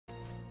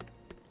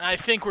I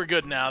think we're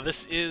good now.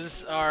 This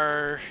is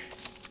our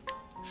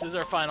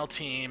final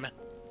team.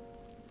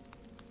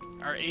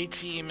 Our A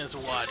team is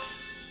what?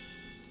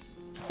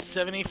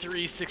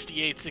 73,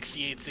 68,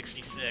 68,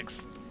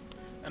 66.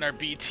 And our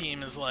B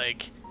team is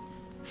like,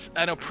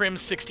 I know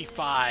Prim's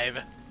 65.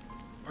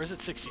 Or is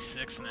it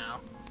 66 now?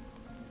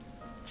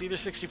 It's either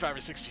 65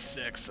 or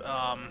 66.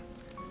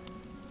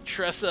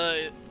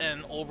 Tressa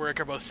and Ulbrich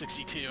are both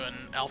 62 and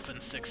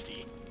Alphin's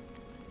 60.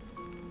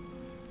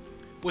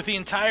 With the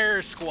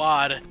entire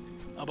squad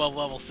above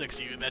level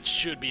 60, that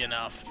should be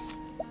enough.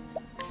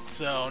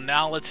 So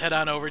now let's head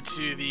on over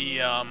to the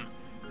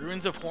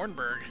ruins of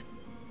Hornburg.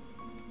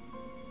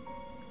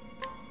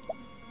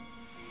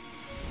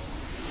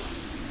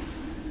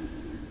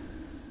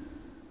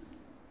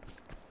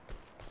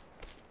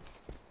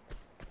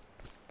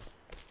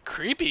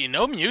 Creepy,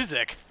 no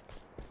music.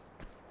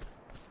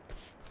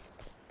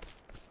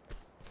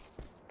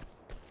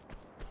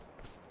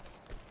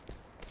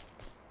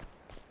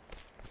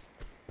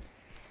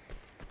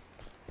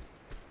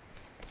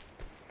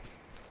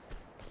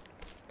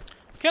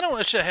 Kinda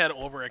wish I had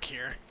Ulbrich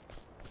here.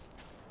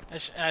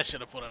 I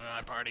should have put him in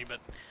my party, but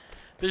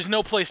there's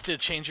no place to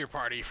change your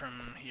party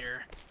from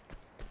here.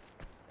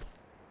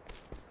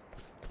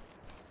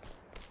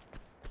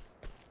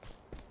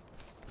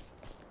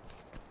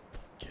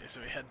 Okay,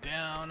 so we head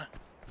down.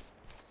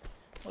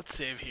 Let's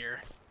save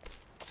here.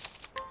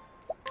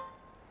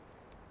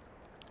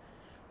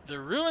 The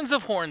ruins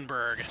of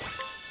Hornburg.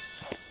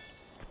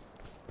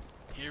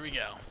 Here we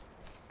go.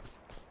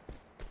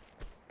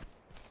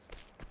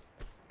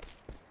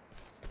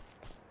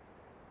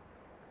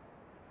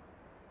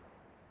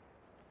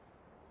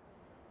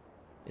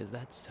 Is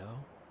that so?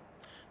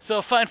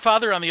 So find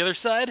Father on the other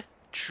side?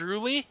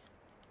 Truly?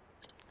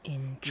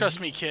 Indeed. Trust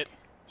me, Kit.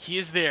 He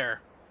is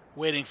there,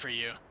 waiting for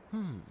you.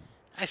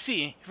 I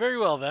see. Very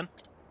well, then.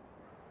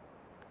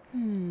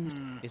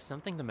 Is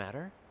something the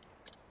matter?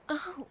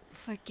 Oh,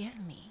 forgive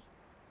me.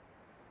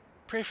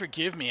 Pray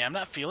forgive me. I'm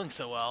not feeling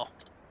so well.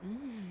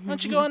 Why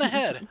don't you go on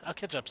ahead? I'll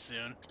catch up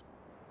soon.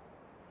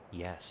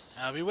 Yes.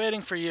 I'll be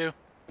waiting for you.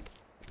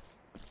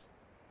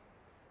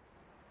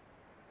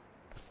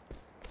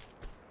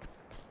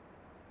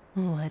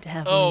 What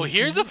have Oh, we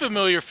here's here? a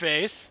familiar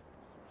face.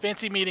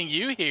 Fancy meeting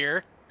you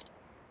here.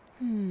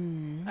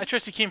 Hmm. I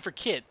trust you came for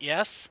Kit,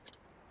 yes?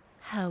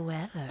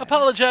 However...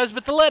 Apologize,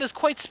 but the lad is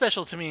quite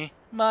special to me.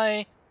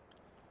 My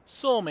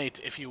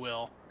soulmate, if you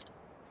will.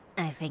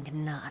 I think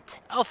not.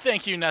 I'll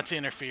thank you not to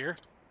interfere.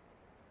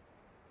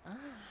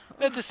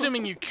 That's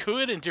assuming you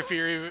could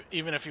interfere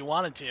even if you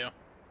wanted to.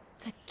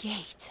 The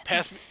gate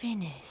Pass of me-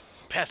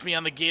 Finis. Pass me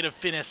on the gate of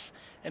Finis,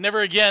 and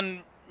never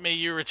again may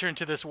you return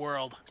to this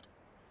world.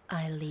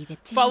 I leave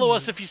it to Follow you.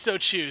 us if you so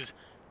choose.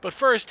 But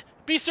first,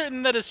 be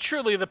certain that is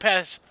truly the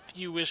path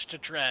you wish to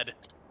tread.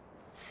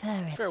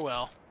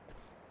 Farewell.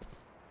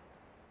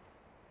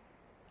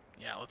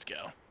 Yeah, let's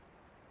go.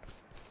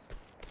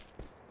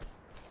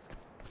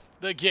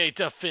 The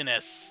gate of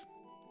Finis.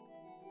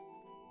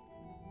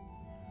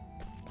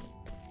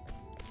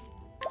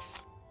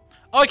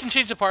 Oh, I can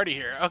change the party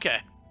here.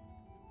 Okay.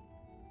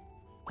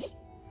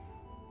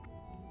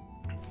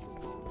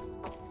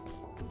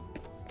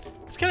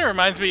 This kind of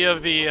reminds me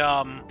of the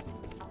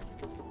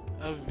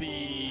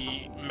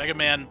Mega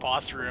Man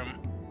boss room.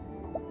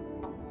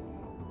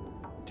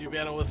 Do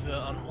battle with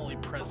the unholy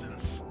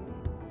presence.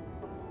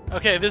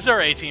 Okay, this is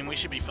our A team. We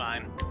should be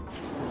fine.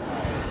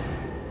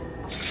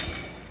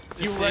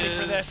 You ready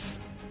for this?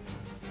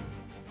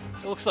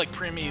 It looks like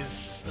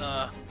Primmy's.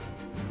 Oh.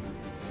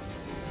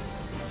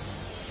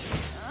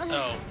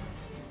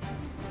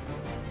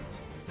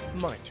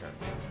 My turn.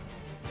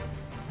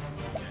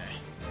 Okay.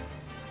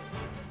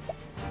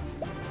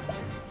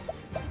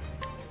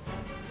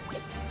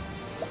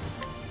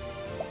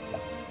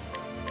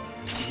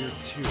 You're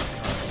too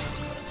kind.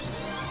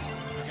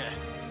 Okay.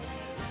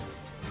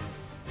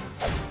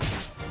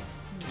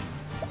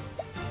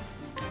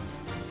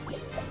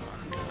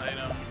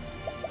 Item.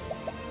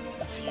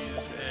 Let's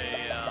use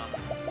a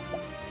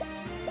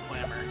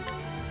clamor.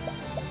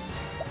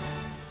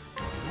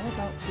 How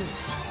about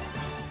this?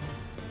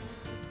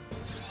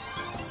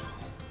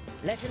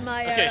 Letting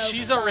my Okay, arrow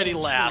she's already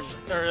find last,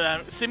 you. or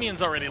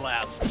Simeon's already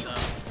last. So.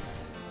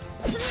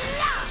 That's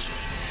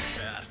just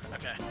bad.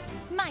 Okay.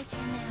 My turn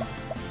now.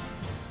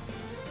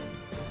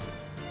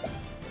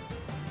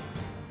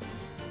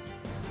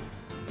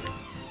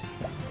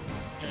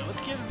 Okay,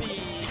 let's give the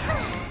BP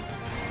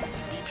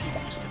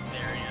boost to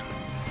Therion.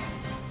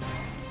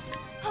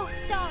 Oh,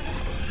 stars,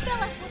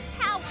 fill us with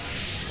power.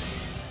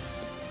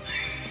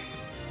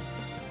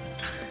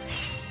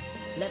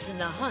 Letting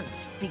the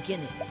hunt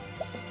beginning.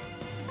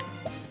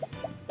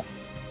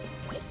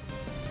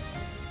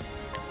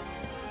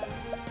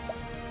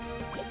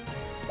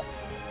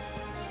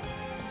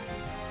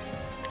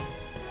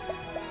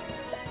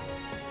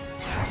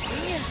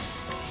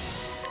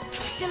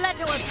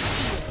 Stiletto of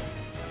steel.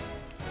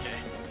 Okay,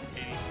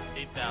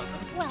 8,000.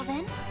 Well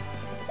then.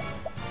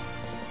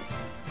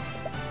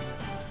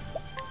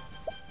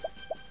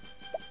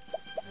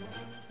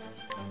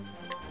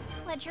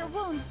 let your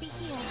wounds be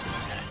healed.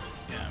 Okay.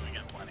 Yeah, we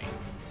got plenty.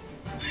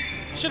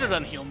 Should have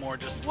done heal more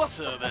just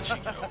so that she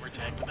could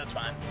overtake, but that's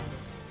fine.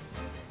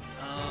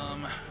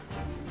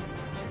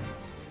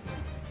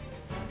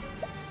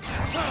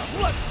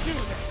 Let's do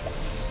this.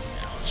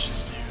 Yeah, let's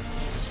just do.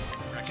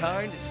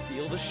 Time to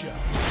steal the show.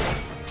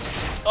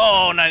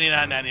 Oh,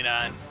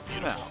 99.99.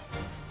 Beautiful. Now,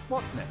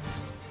 what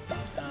next?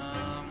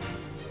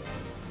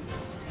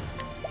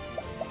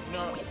 You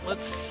know,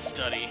 let's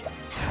study.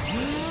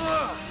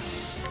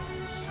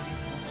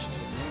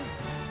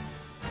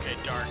 Okay,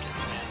 dark and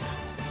wind.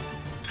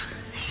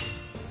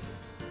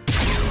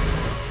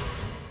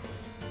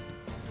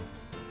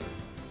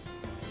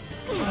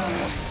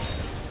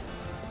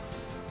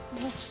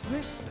 What's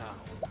this now?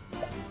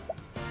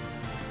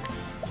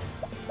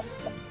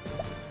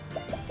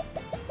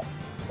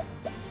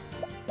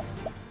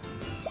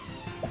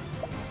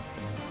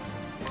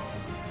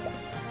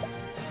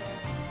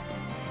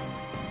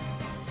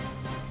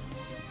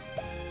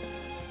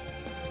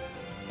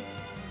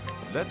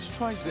 Let's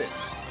try this.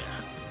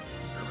 Yeah.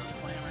 Herb of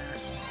Clamor.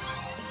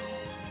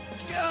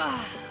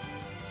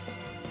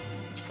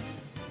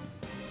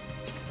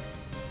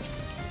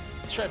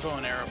 Let's try bow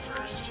and arrow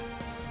first.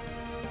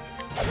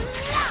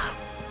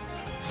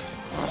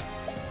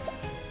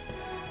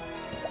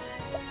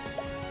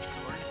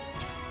 Sword.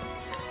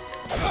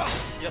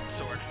 Yep,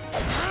 sword.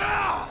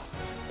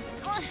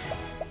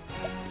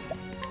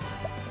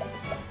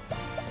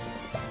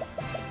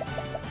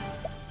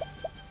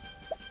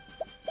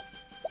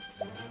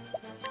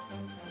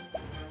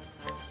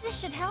 This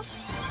should help.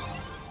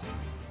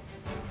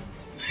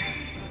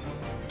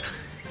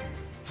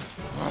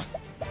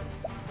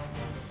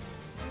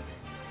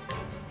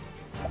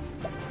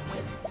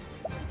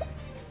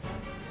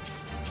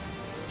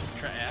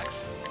 Try axe.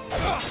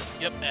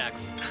 Yep,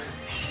 axe.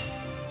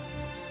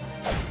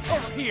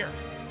 Over here.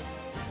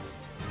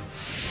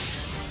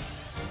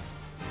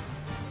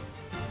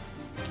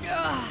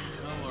 Oh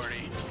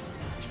lordy.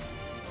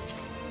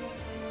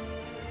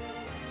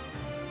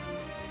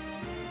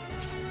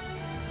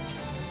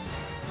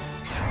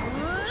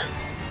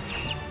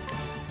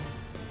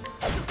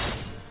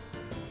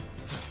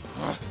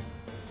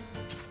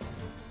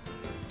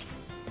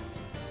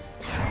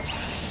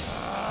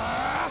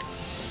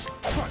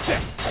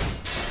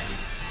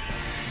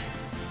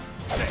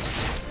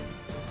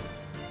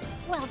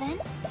 Well then.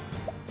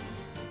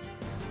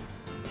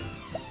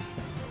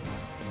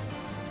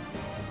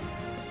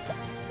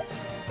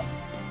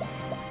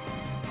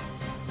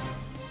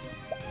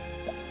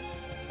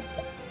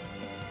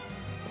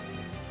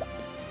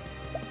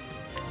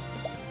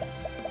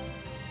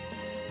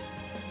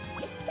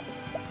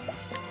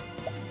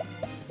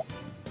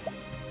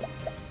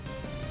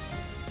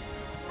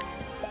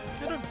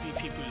 Could have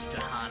BP boost to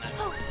Hana.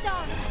 Oh,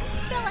 stars,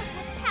 fill us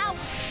with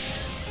power.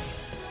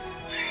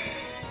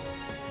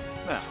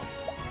 Now,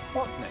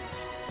 what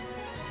next?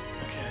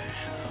 Okay,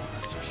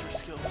 sorcerer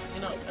skills.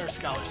 You know, or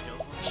scholar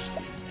skills. Let's just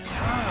use it.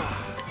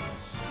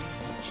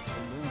 Much to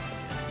learn.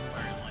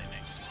 Fire and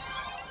lightning.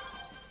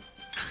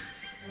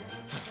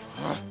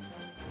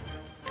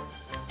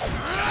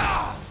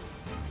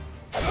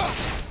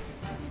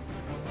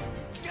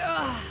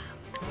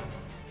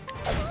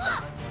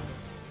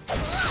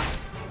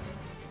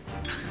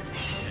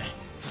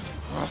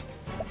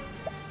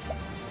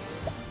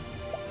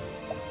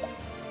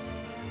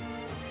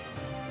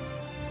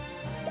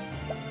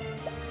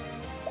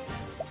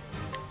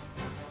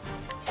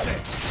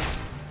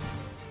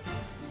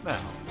 Now,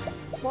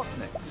 what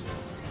next?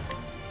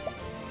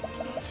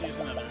 Let's use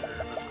another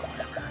herb of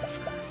clamor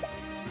for.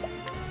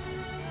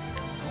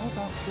 How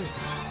about this?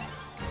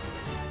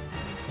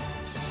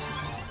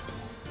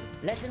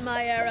 Letting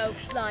my arrow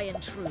fly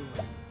and true.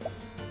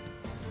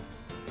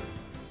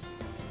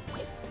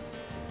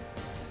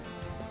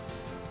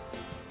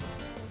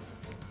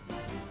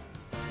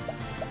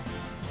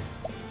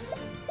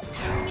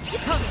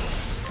 Come.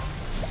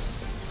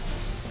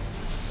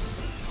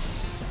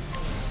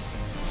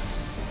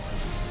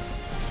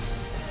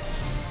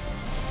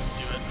 Let's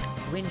do it.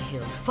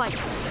 Windhill, fight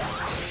with us.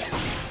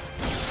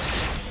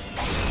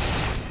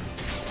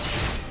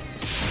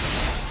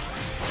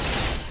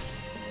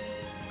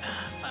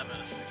 5 out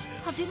of 6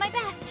 hits. I'll do my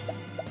best.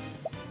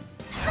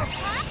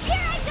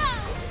 Here I go!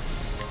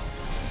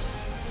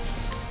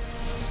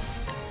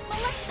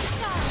 Molesting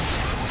stars,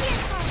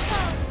 pierce our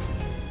foes.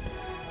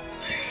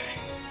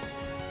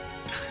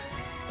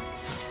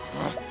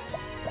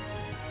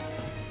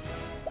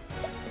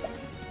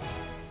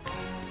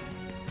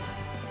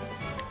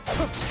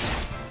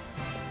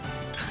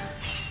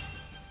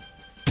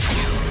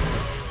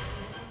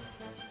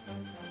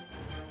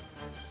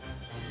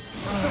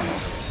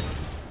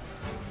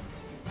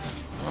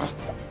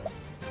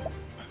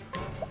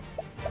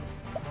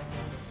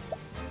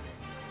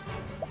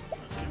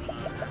 Let's give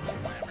another herb of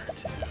clamor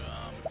to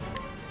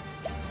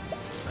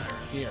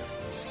Cyrus. Here.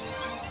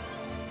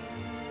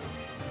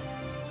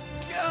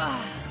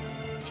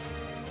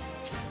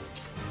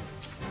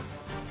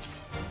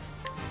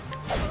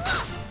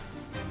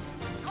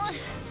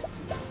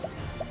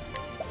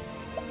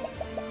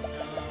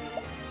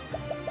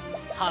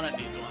 Haunted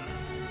needs one.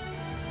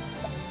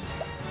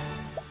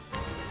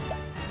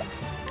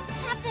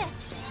 Have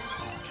this.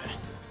 Okay.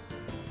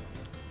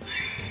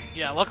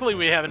 Yeah, luckily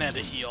we haven't had to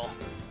heal.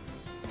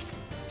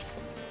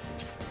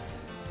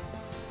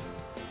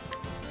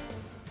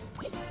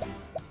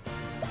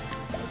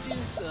 Let's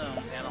use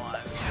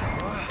analyze.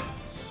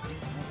 So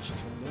much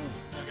to learn.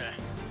 Okay.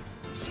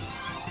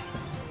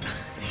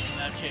 In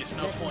that case,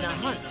 no Listen, point the in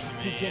hunt using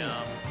the. begins.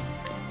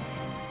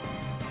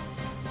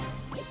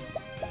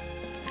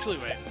 Actually,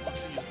 wait.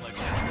 Let's use like.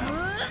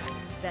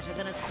 Better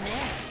than a snare.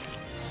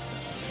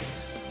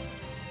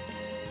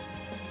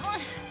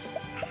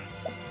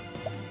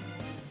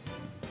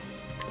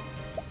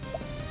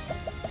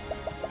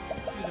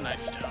 Use an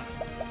ice stone.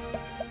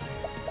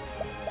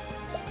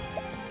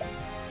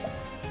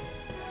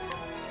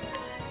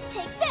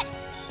 Take this.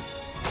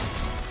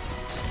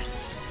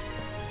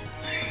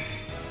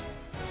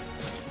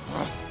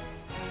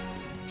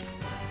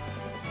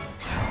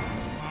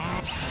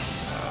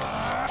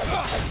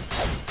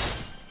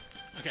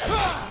 Okay.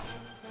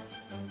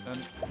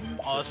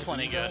 Oh, that's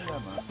plenty good.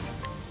 Dilemma.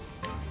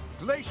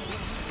 Glacier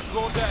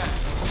Rodan.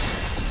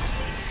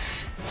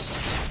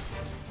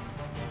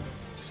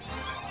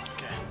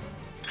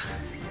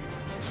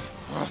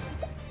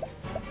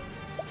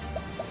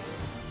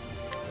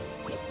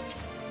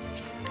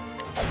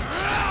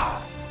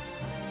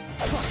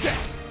 Okay.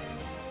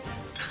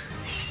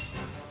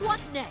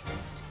 What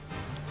next?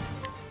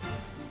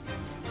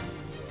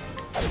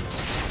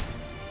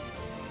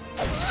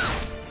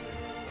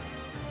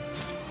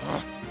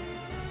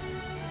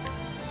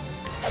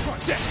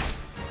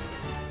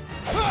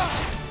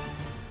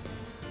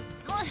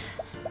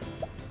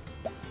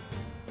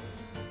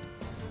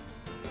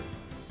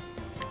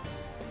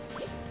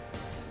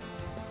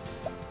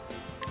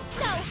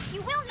 No,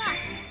 you will not.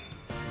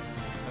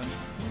 An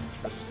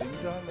interesting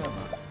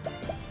dilemma.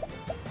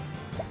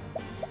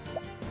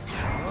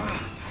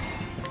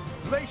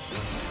 Glacier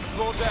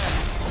Rodan.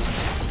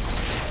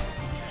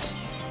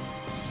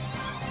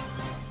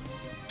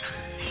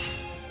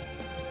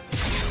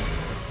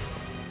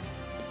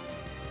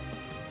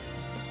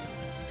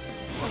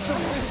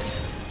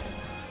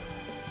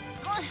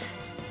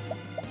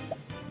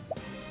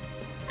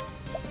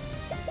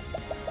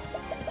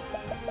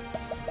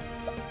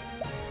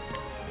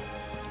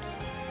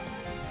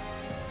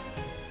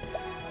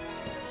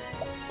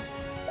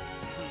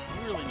 Who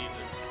really needs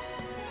it?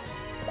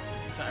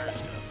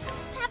 Cyrus does.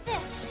 Have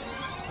this.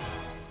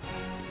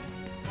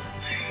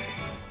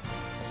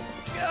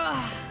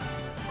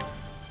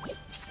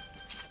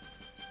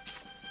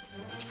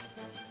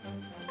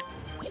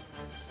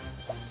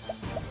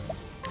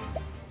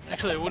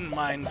 Actually, I wouldn't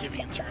mind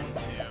giving a turn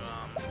to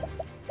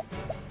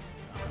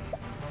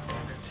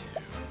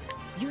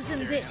Using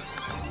this.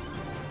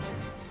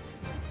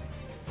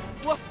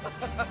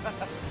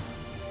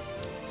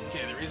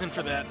 Okay, the reason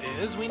for that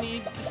is we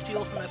need to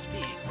steal some SP.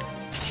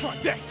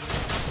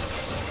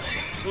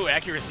 Ooh,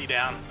 accuracy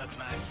down. That's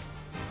nice.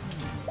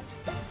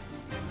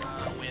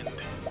 Wind.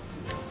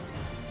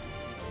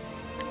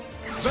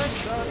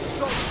 Venta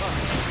Solta.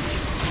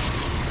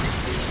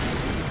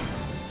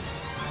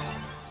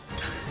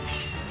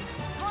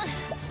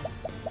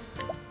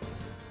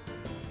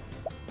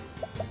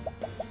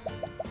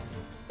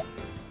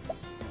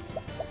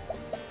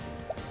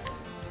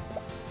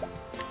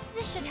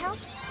 This should help.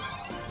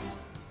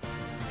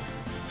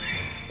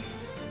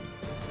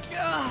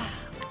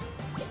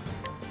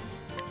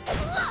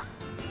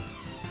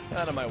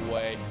 Out of my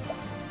way.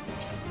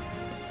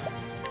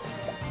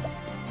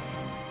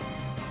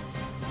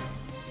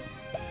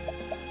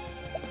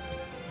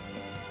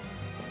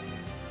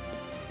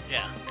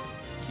 Yeah.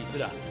 Keep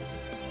it up.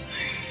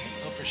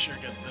 I'll for sure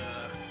get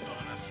the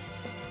bonus.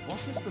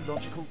 What is the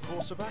logical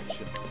course of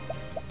action?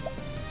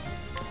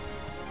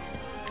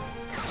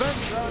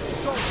 Venta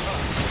Solta.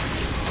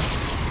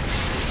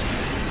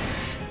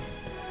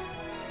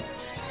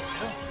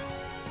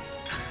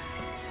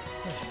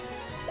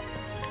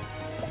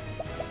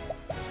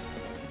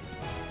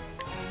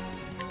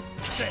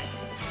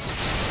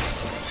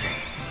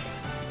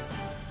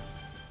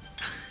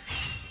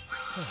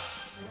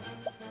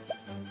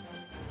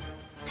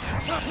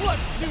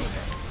 Let's do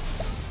this!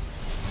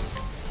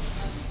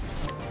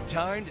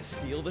 Time to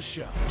steal the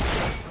show.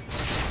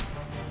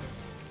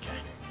 Okay.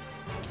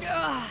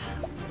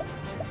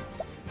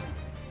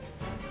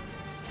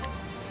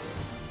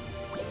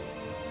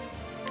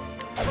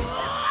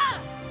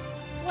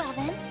 Well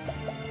then.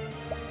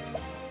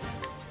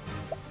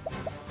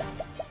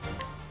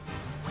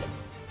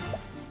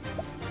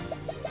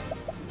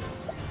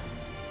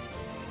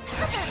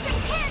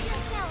 Prepare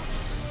yourself.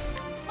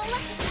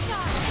 Maleficent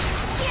star.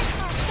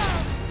 Pierce our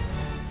foes.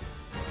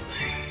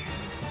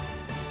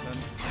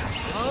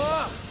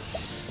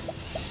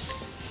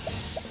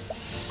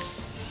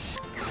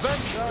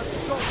 Venta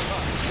Solta.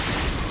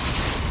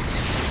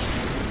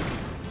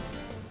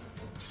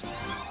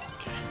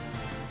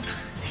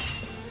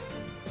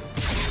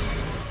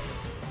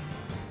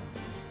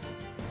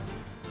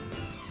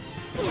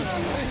 What's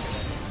this?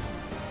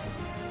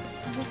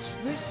 What's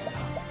this now?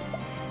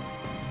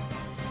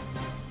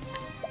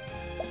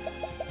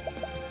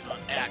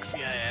 attacks.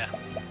 Yeah.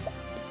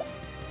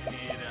 We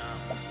need,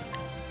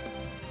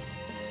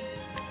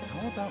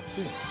 How about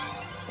this?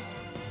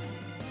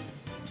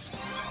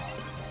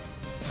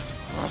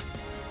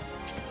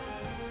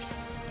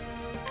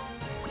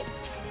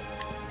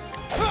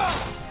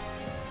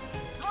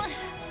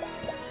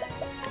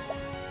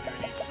 we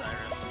need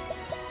Cyrus.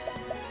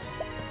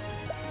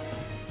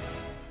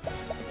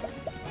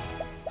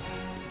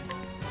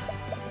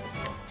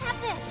 Have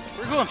this.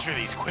 We're going through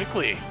these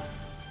quickly.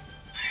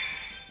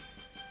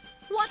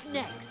 What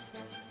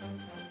next?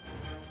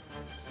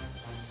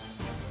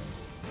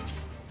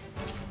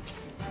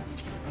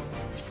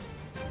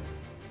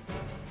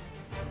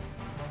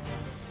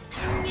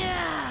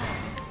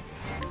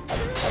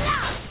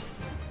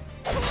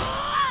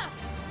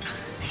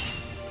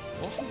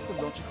 What is the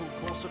logical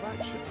course of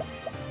action?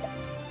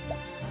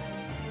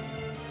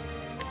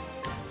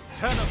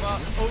 Tenebrae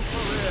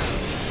Ophilia!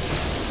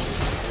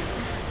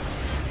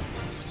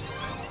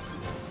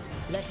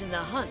 Letting the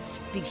hunt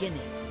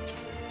beginning.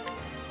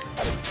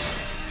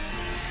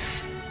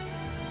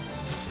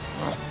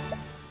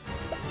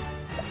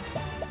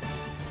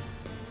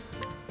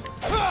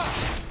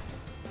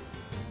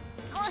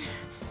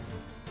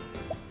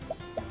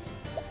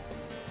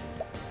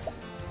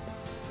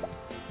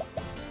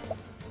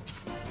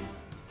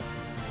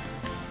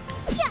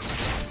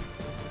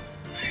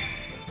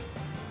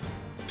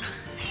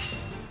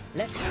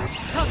 Let's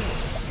come.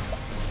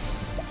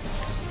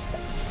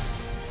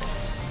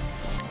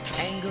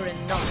 Anger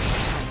and knowledge.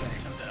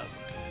 10,000.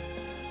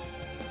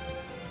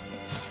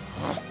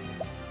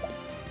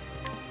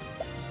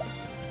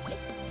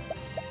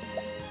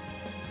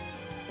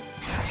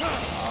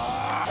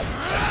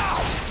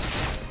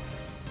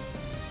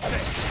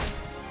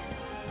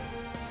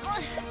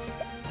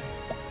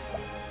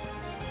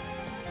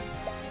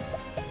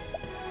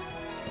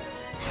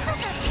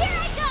 Here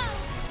I go.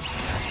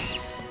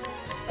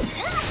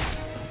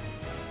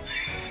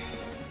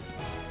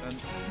 An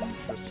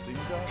interesting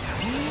guy.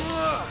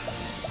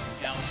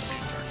 Yeah, let's do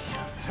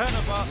Therion.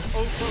 Tenebrae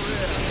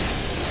Ophilia!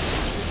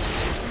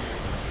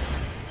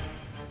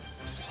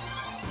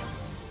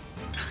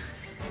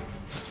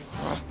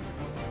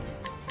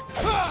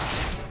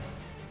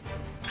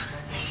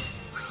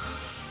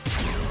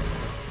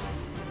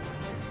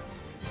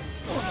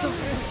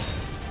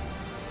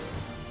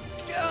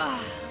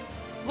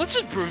 Let's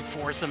just brute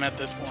force him at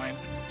this point.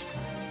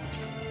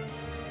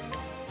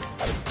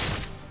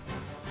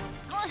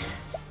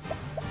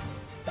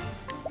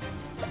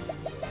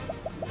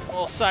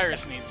 Well,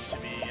 Cyrus needs to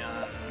be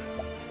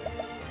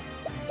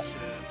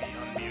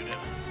unmuted.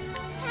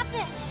 Have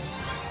this.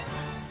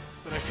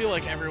 But I feel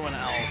like everyone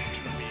else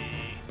can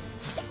be.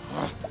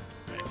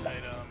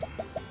 Right,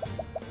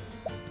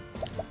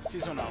 let's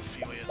use one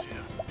Ophilia too.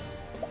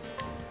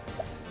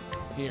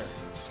 Here.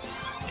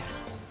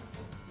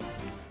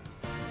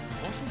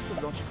 What is the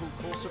logical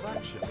course of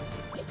action?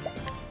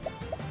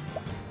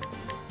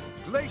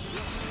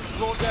 Glacius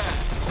Rodan!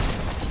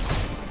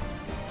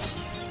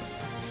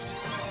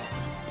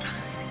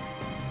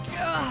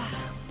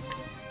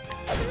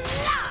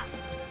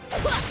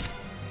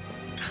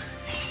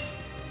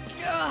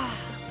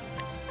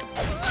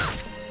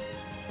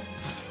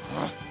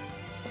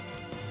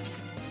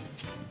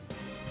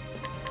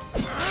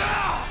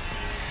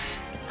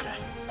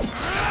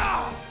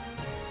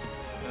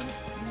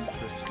 An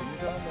interesting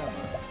dilemma.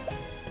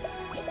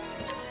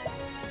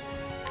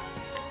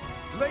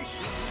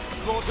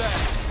 Glacius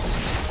Rodan!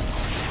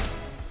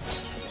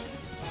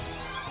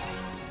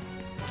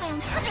 I'm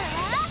under.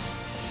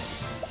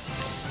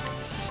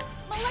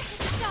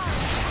 Molecular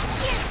stars.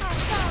 Here's our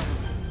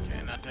foes.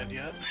 Okay, not dead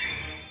yet.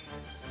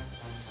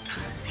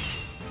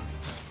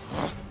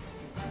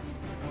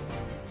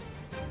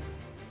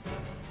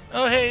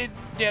 Oh hey,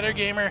 Dadder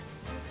Gamer.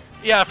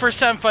 Yeah, first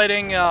time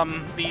fighting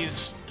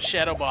these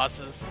shadow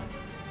bosses.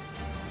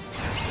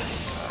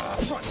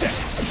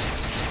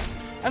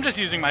 I'm just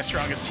using my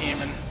strongest team,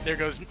 and there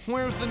goes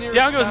Where's the nearest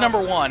down goes tower?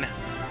 number 1.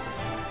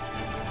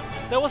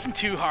 That wasn't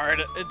too hard.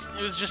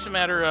 It was just a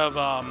matter of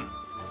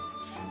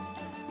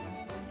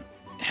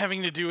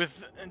having to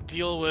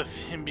deal with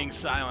him being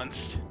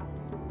silenced.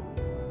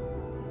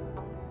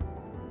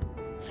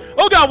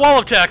 Oh god, wall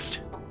of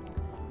text!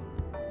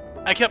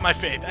 I kept my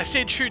faith. I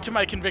stayed true to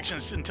my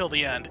convictions until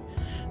the end.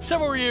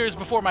 Several years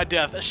before my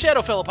death, a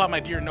shadow fell upon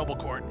my dear noble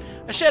court,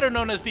 a shadow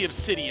known as the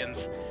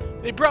Obsidians.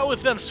 They brought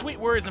with them sweet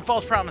words and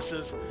false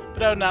promises,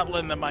 but I would not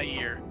lend them my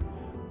ear.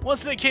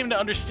 Once they came to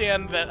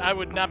understand that I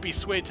would not be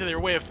swayed to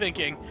their way of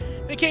thinking,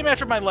 they came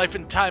after my life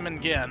in time and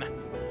again.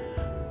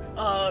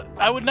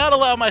 I would not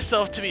allow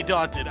myself to be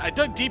daunted. I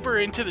dug deeper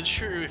into the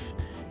truth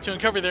to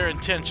uncover their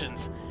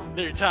intentions,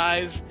 their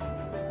ties,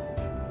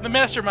 the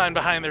mastermind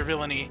behind their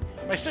villainy.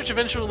 My search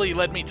eventually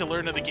led me to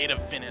learn of the Gate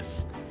of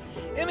Finis.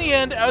 In the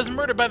end, I was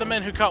murdered by the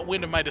men who caught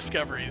wind of my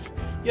discoveries,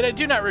 yet I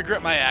do not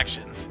regret my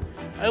actions.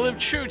 I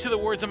lived true to the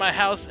words of my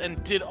house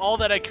and did all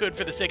that I could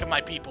for the sake of my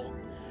people.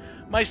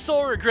 My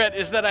sole regret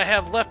is that I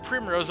have left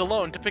Primrose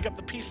alone to pick up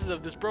the pieces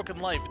of this broken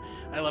life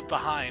I left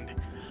behind.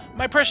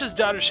 My precious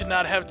daughter should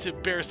not have to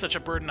bear such a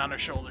burden on her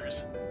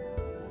shoulders.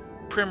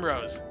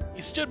 Primrose,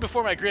 you stood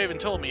before my grave and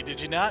told me,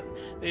 did you not,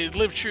 that you'd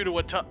live true to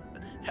what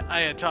I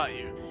had taught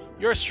you.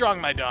 You're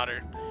strong, my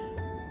daughter.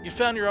 You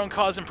found your own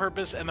cause and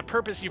purpose, and the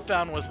purpose you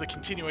found was the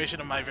continuation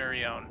of my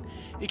very own.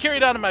 You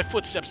carried on in my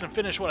footsteps and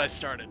finished what I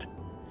started.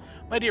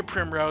 My dear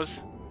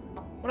Primrose,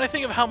 when I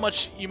think of how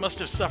much you must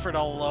have suffered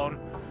all alone,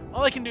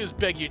 all I can do is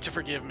beg you to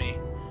forgive me.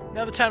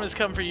 Now the time has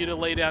come for you to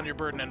lay down your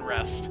burden and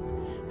rest.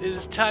 It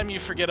is time you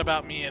forget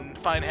about me and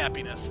find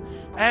happiness.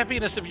 A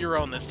happiness of your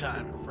own this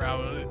time, for I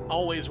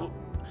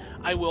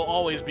will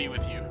always be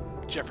with you,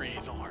 Jeffrey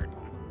Hazelhart.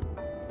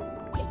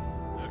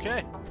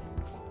 Okay.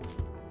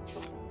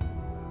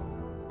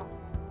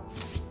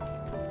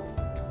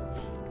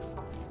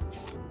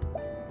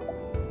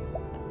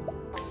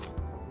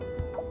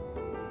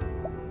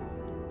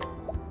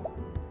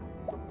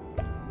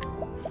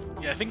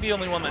 Yeah, I think the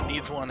only one that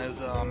needs one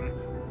is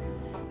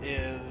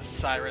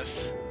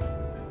Cyrus.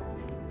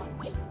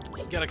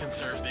 Gotta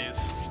conserve these.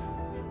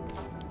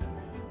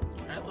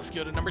 Alright, let's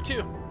go to number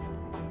 2. Who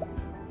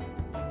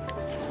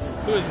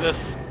is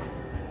this?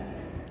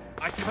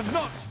 I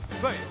cannot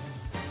fail.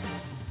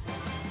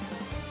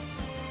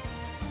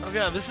 Oh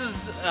god, this is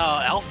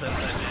Alphins, I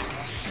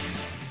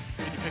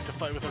think. You picked a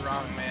fight with the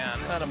wrong man.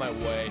 Out of my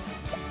way.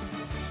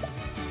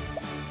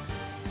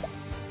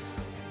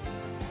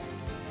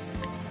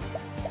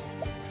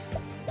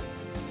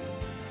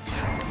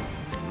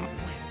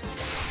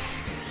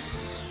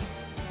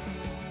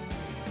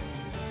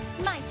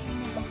 My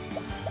turn now.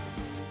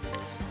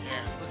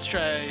 Here, let's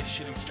try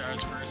shooting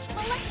stars first.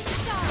 Electric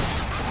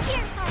stars,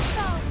 pierce our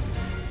foes.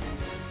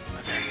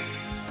 Okay.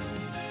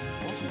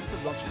 What is the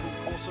logical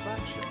course of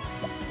action?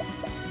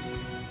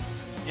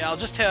 Yeah, I'll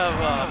just have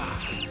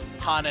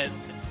Haunted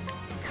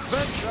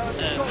Venture and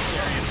Therion.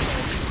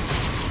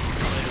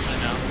 I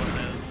know what it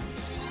is.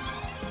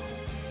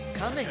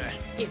 Coming, Okay.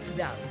 if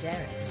thou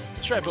darest.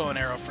 Let's try bow and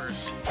arrow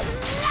first.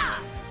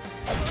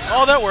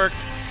 Oh, that worked.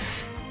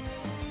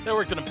 That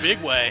worked in a big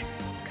way.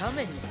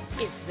 Coming,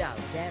 if thou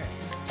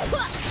darest.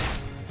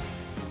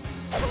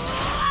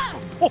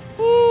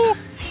 Woohoo!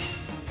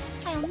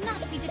 I'll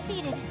not be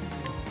defeated. Here,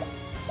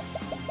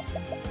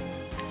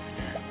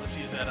 let's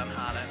use that on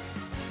Haunted.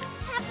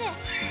 Have this.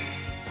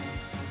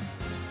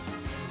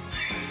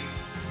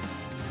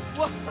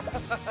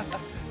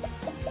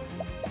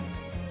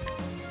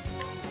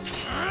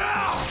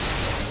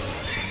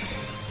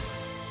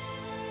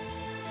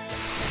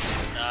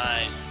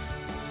 Nice.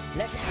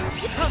 Let it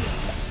come.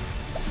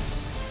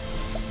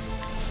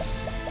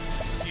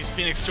 Let's use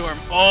Phoenix Storm.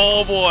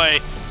 Oh boy!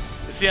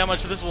 Let's see how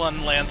much this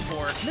one lands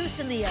for.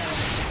 Loosen the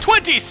elements.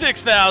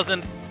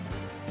 26,000!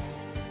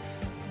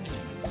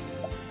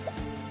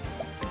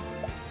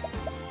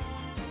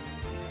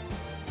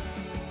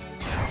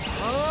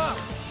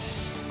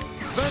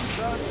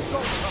 Venture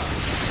Sultan.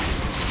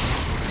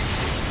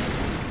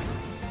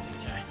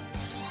 Okay.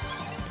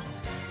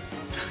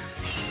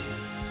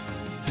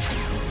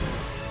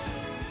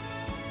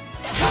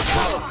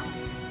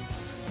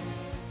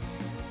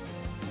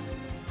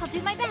 I'll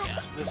do my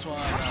best. Yeah, this one,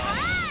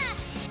 Ah!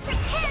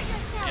 Prepare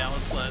yourself. yeah,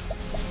 let's let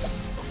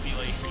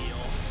Ophilia heal.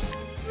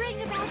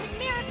 Bring about a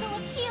miracle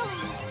of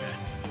healing. Okay.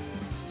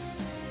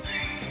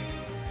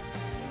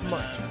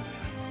 My And turn.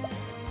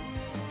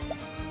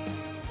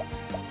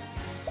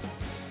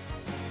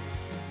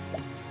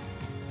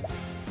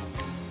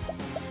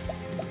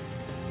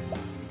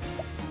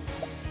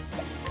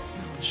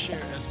 let's share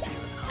SP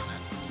with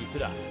Haunted. Keep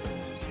it up.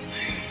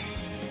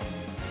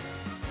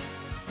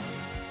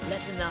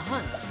 Letting the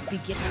hunt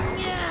begin.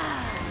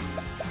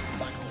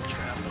 Black hole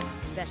trap him.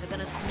 Better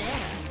than a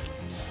snare.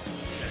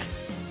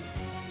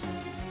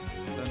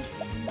 An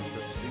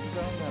interesting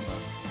dilemma.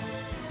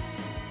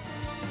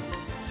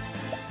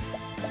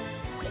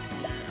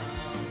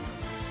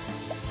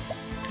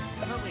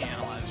 How about we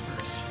analyze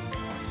first?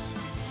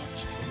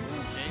 Much to learn.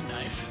 Okay,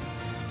 knife.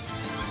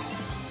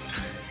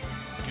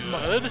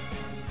 Good.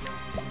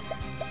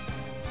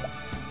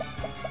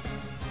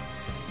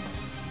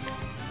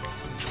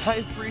 I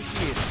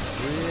appreciate it.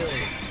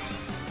 Really.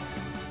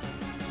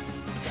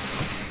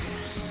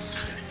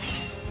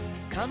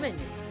 Coming,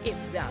 if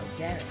thou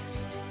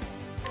darest.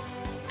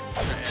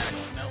 Try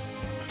axe. Nope.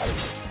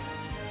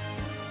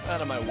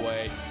 Out of my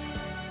way.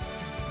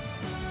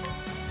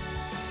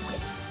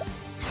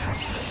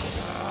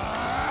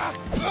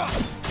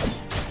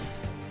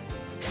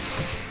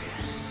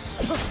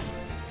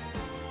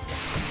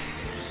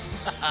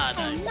 Haha,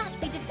 I'll nice.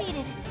 not be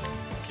defeated.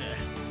 Okay.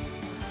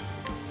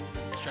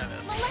 Let's try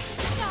this.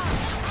 Electric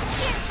stars,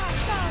 pierce our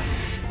foes.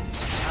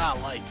 Ah,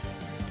 light.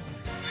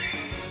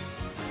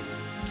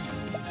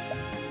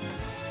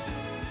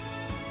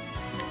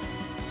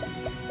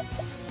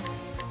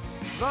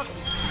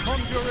 Lux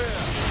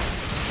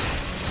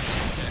Conjurer.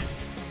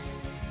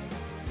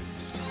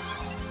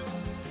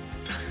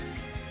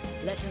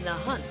 Letting the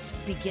hunt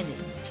beginning.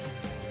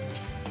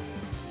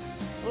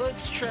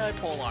 Let's try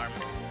polearm.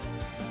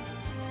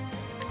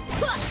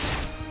 Well,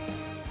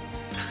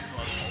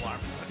 polearm.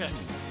 Okay.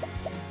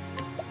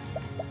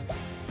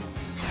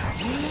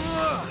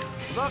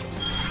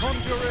 Lux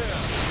Conjurer.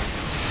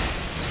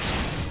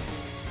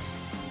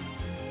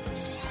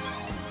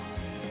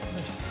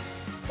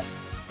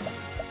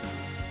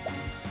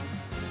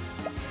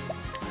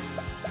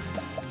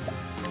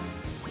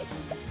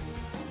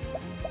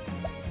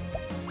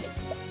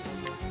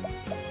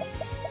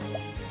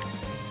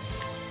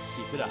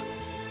 Good eye.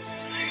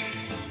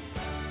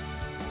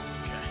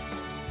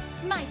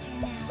 Okay. My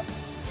turn now.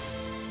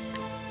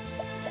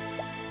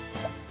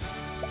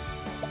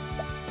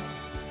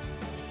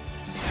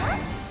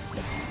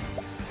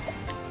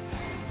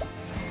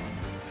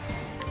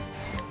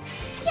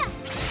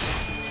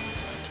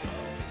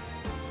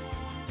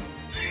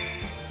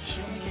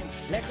 She only gains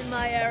 6. Letting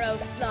my arrow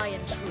fly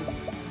and true.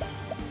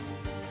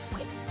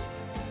 Okay,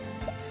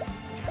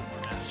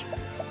 more master.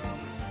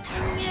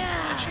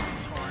 That should be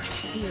torn.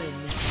 Fearing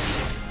this.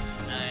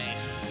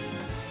 Nice.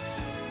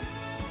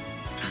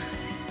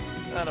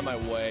 Out of my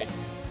way.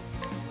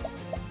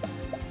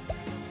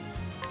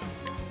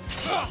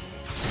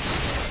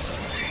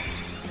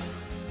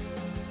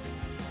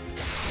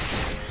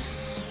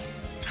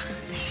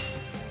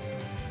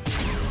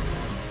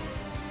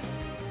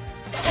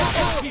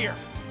 Here.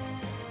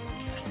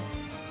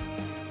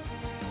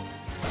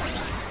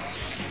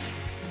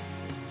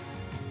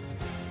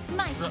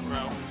 My Front turn row.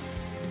 now.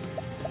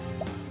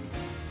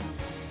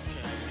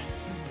 Okay.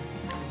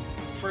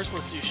 First,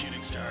 let's do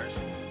shooting stars.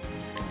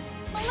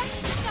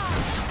 Molesting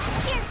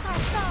stars. Pierce our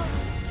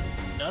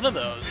foes. None of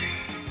those.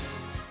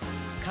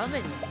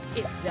 Coming,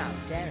 if thou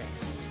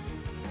darest.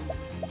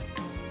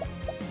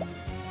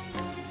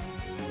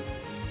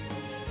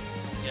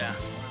 Yeah.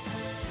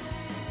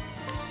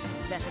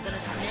 Better than a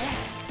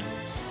snare.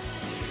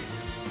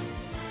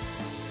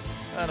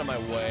 Out of my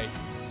way.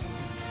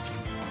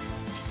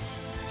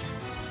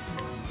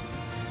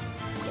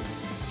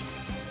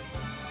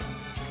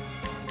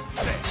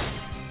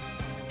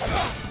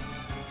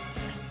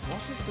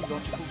 What is the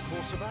logical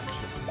course of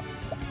action?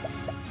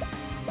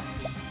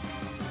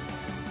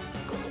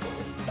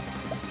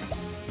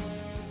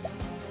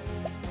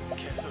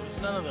 Okay, so it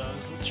was none of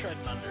those. Let's try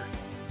thunder.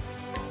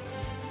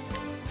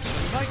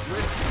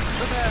 Cypress,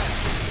 the man!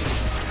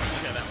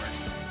 Okay, that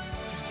works.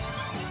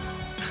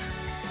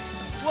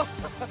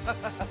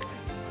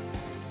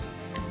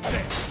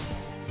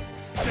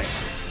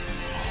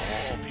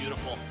 Oh,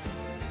 beautiful.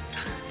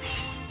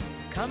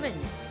 Coming,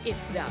 if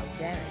thou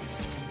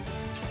darest.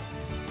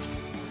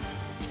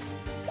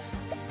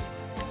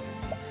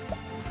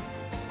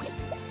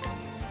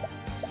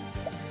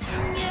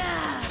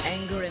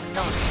 Anger and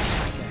not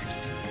tiger.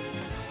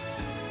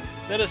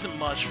 That isn't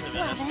much for the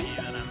Well, SP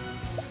then. that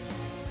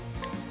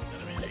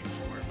I'm hitting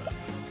for, but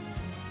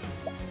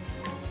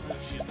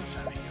let's use this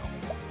heavy go.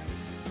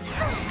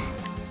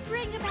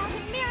 Bring about a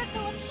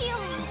miracle of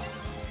healing.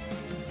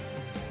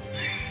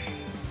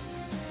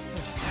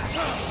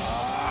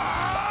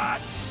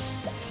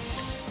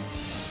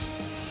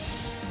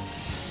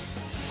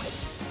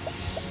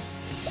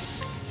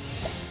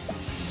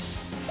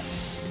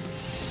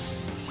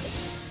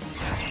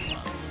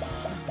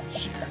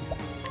 Share.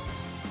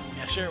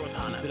 Yeah, share it with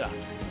Hana. Good eye.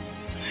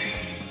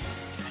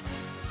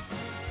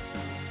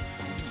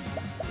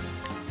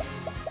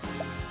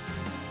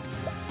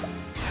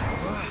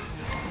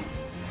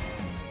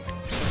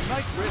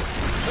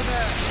 Cypress, the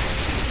man!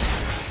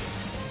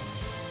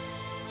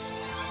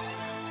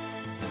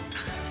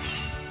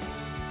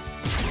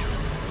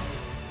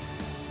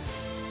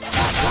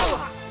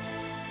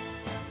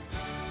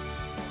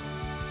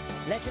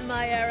 Letting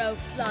my arrow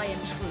fly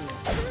and true.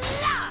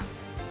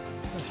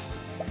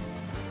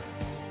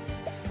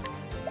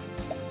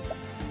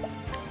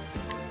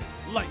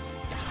 Light.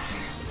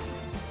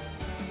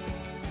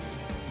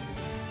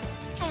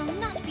 I will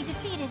not be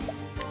defeated.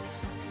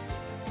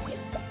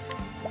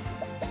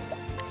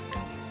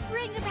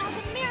 Bring about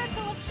a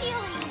miracle of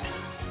healing.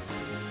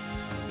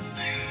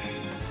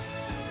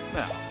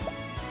 Now,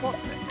 what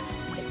next?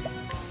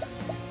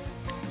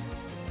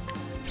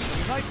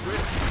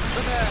 Cypress,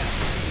 the man!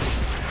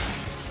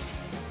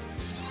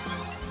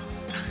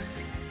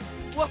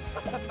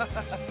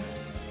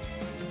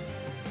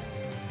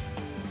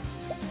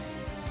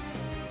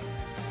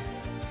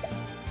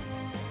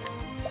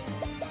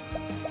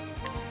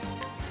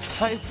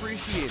 I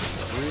appreciate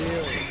it.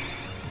 Really.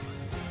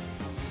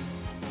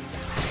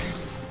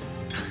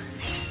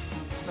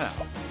 Now,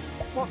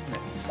 what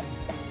next?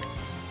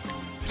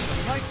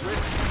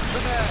 Cypress,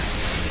 the man!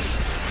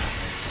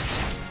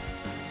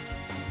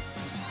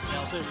 Yeah,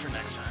 I'll save it for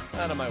next time.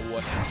 Out of my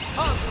way.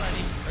 I'm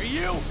ready. Are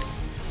you?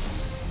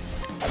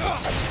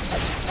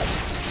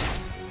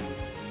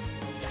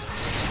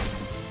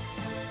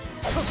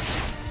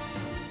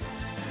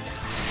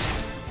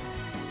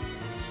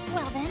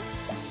 Well then.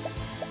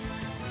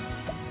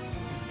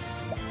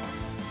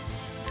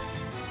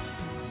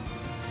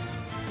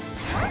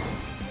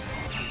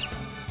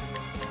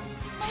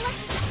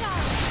 Molesting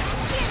stars.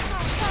 Pierce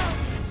our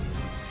foes.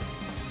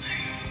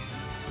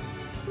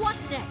 What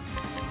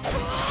next?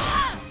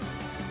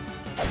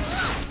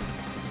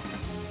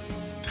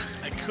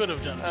 I could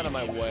have done Out of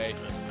my BB way.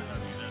 boost, but I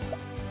don't need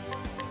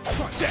it.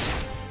 Try that.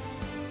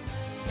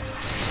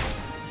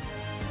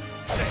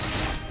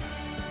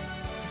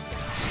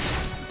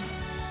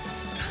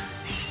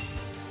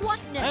 What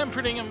next? I am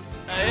hitting him.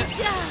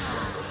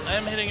 I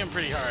am hitting him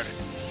pretty hard.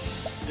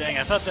 Dang,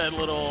 I thought that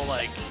little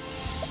like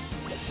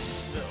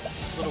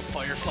little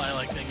firefly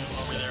like thing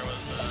over there was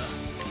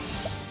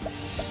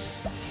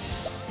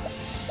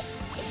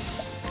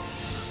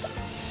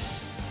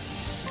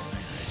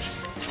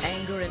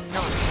longer in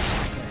knowledge.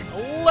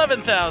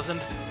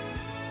 11,000.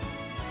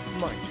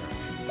 My turn.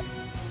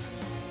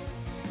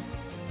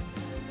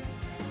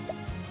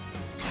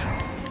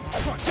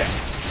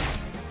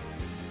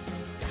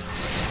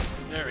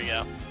 There we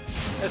go.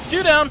 That's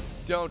 2 down.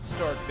 Don't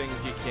start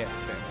things you can't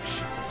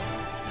finish.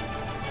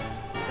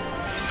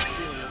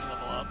 Ophilia's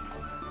level up.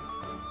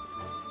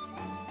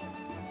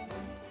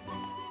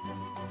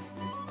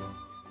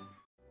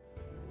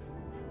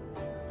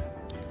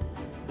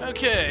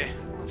 Okay,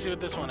 let's see what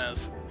this one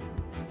is.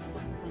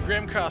 From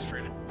Graham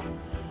Cosford.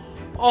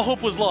 All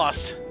hope was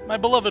lost. My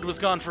beloved was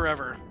gone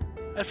forever.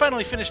 I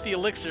finally finished the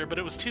elixir, but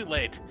it was too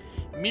late.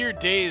 Mere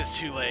days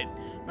too late.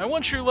 My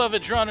one true love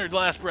had drawn her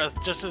last breath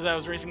just as I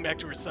was racing back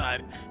to her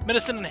side,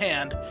 medicine in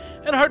hand,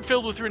 and a heart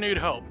filled with renewed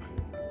hope.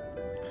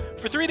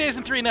 For 3 days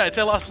and 3 nights,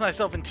 I lost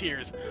myself in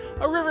tears.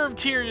 A river of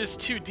tears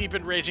too deep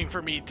and raging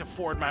for me to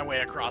ford my way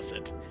across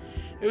it.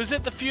 It was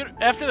at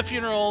after the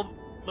funeral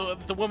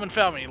the woman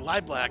found me,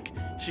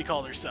 Lieblack, she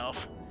called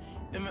herself.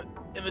 In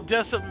the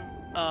depths of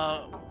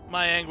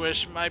my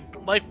anguish, my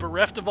life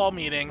bereft of all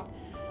meaning,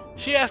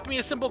 she asked me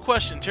a simple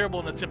question,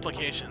 terrible in its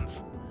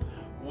implications.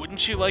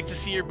 Wouldn't you like to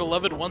see your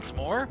beloved once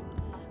more?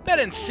 That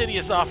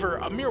insidious offer,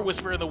 a mere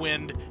whisper in the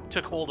wind,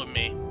 took hold of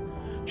me.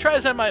 Try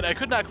as I might, I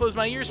could not close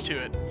my ears to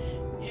it.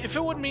 If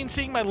it would mean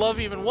seeing my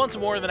love even once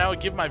more, then I would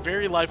give my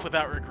very life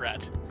without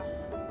regret.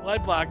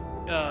 Lieblack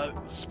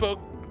spoke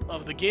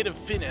of the gate of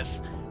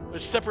Finis,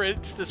 which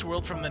separates this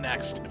world from the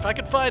next. If I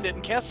could find it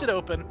and cast it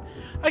open,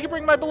 I could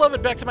bring my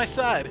beloved back to my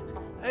side.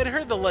 I had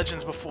heard the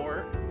legends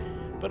before,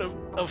 but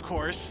of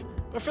course,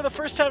 but for the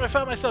first time I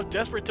found myself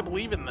desperate to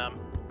believe in them.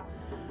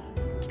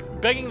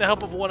 Begging the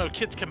help of one of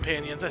Kit's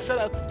companions, I set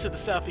out to the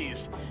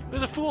southeast. It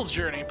was a fool's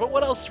journey, but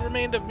what else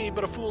remained of me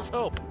but a fool's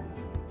hope?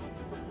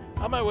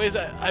 On my ways,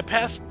 I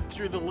passed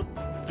through the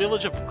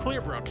village of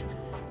Clearbrook.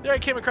 There I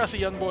came across a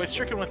young boy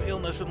stricken with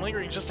illness and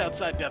lingering just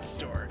outside death's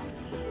door.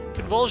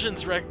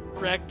 Convulsions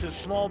wrecked his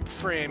small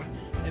frame,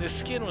 and his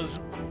skin was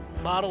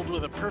mottled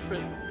with a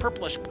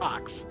purplish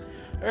pox.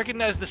 I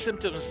recognized the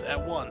symptoms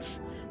at once.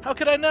 How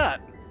could I not?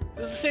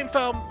 It was the same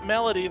foul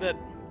malady that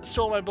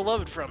stole my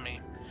beloved from me.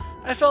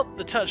 I felt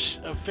the touch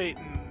of fate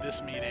in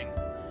this meeting.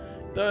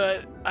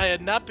 Though I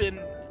had not been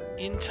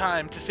in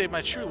time to save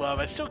my true love,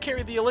 I still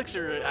carried the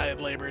elixir I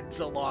had labored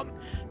so long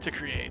to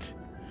create.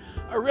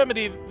 A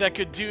remedy that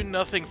could do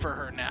nothing for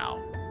her now.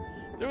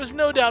 There was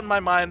no doubt in my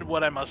mind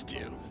what I must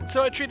do,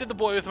 so I treated the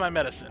boy with my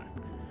medicine.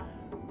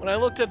 When I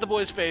looked at the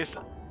boy's face,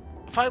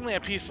 finally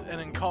at peace and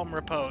in calm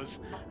repose,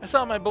 I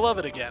saw my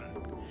beloved again,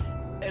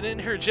 and in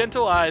her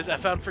gentle eyes I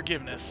found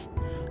forgiveness.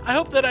 I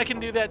hope that I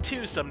can do that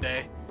too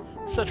someday.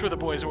 Such were the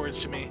boy's words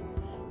to me.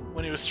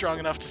 When he was strong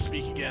enough to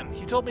speak again,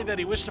 he told me that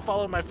he wished to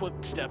follow my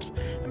footsteps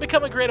and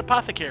become a great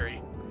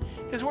apothecary.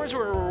 His words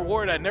were a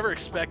reward I never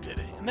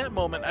expected. In that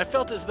moment, I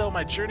felt as though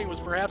my journey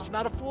was perhaps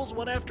not a fool's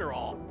one after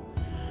all.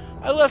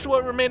 I left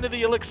what remained of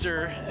the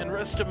elixir and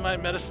rest of my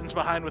medicines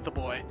behind with the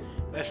boy,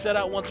 and I set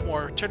out once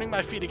more, turning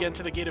my feet again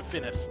to the gate of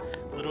Finis.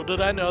 Little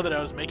did I know that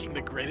I was making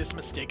the greatest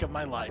mistake of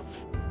my life.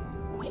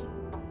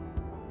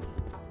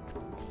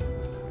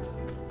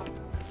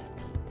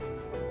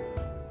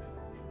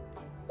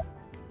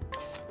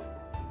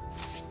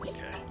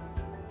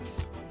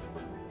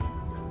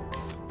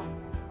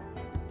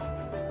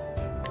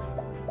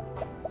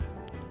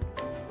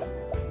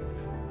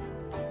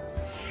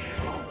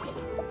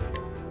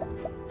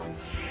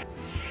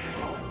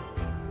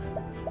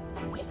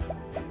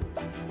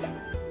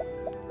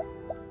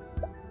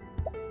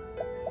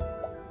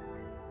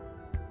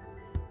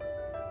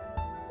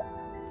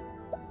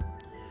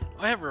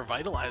 I have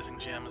revitalizing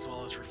jam as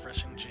well as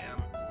refreshing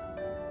jam.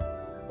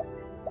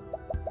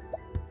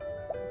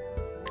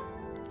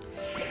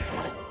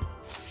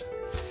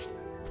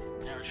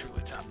 Now we're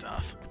truly topped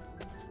off.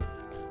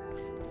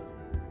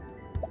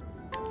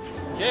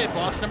 Okay,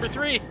 boss number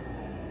 3.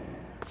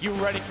 You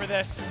ready for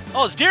this?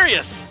 Oh, it's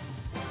Darius!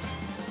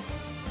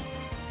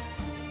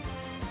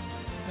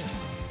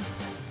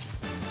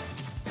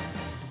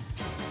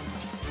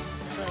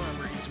 If I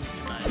remember, he's weak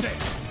tonight.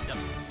 Yep.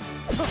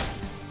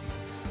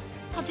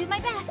 I'll do my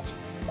best.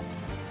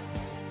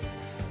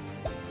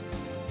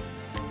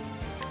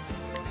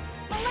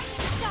 A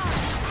lightning star!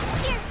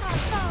 Fierce our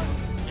foes!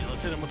 Okay,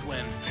 let's hit him with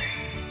wind.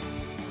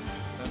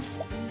 An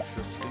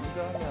interesting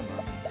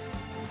dilemma.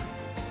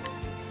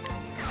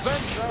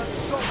 Venture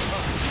Sota!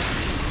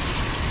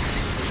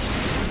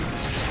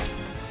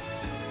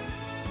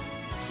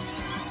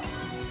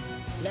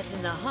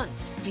 Letting the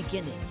hunt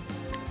beginning.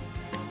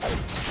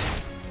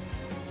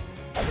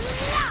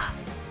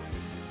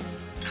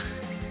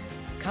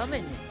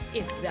 Coming,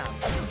 if thou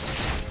wilt.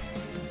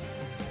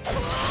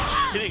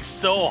 Hitting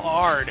so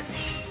hard.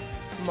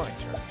 My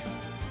turn.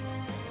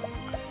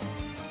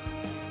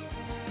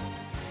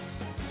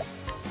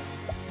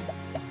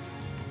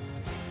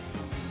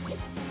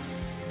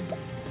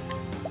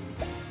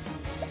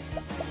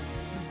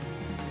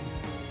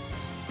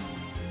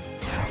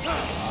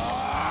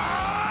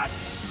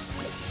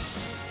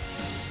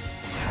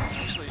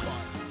 Actually,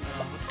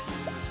 let's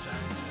use this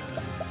time to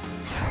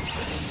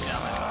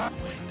down myself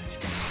with wind.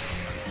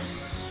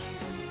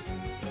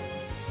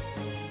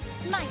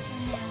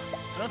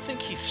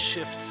 think he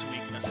shifts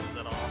weaknesses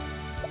at all.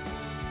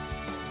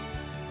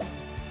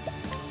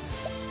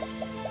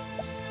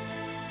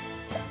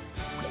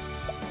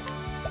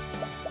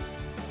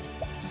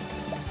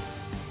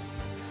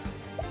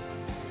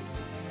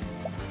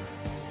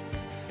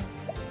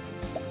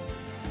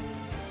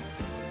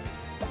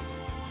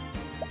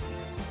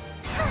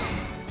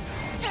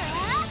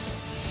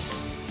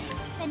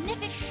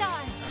 Benefic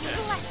stars,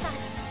 bless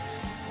us.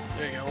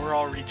 There you go, we're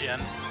all regen.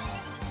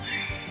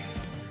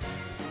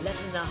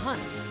 Letting the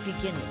hunt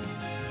begin.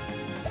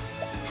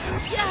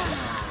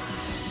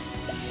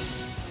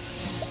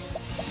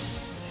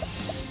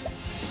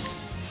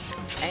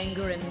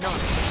 Anger and not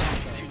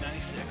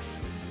 296.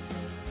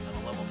 And a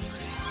level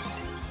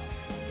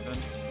 3. An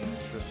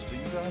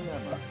interesting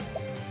dilemma.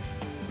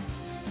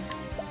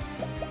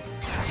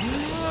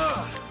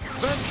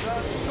 Venta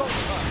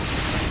Solta!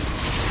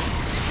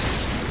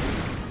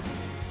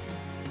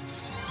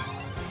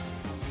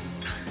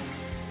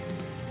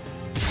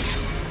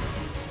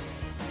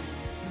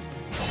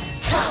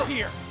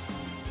 Here.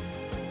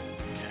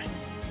 Okay.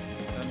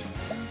 An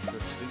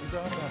interesting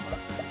dilemma.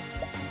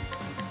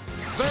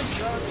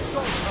 Venta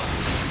Solta!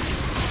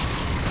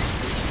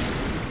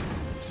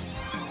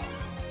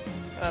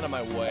 Out of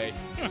my way.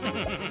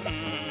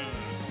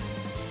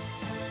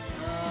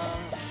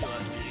 Let's do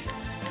SB.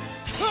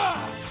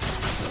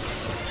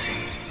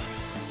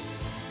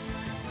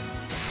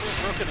 We're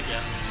broken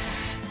again.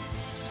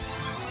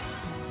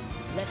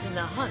 letting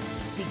the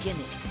hunt begin.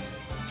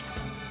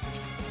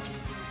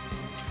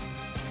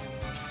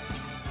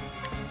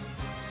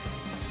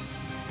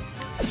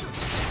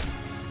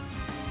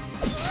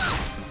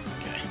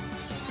 Okay.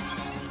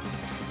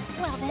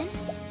 Well then,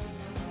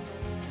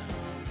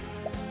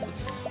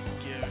 Let's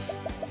give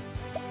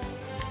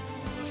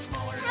the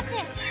smaller Have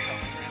energetic this.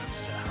 pomegranates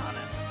to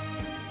Hanan.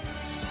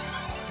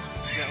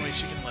 That way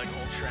she can like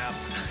hold trap.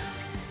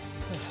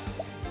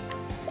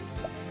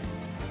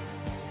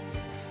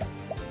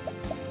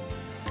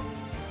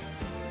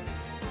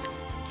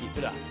 Keep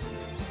it up.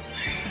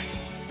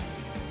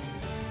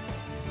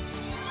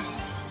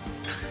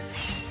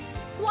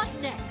 What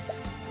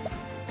next?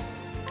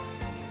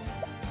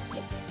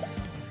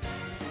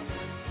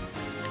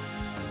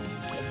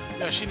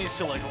 No, she needs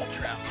to like hold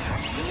trap.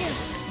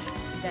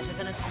 Better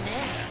than a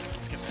snare.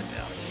 Let's get that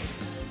down.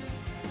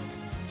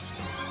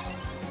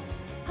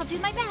 I'll do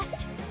my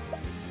best.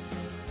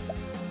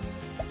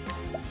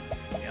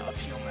 Yeah, let's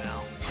heal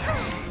now.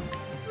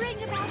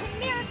 Bring about a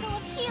miracle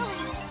of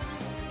healing.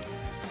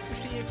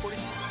 58,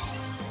 46.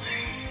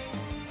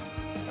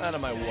 Out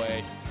of my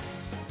way.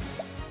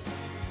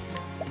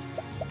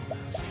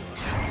 Let's do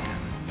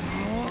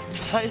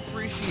it. I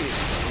appreciate it.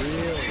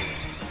 Really.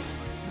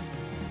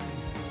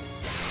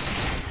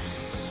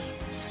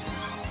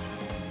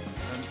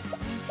 An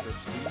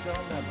interesting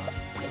dilemma.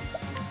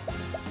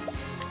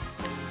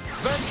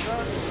 Venta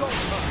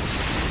Solta!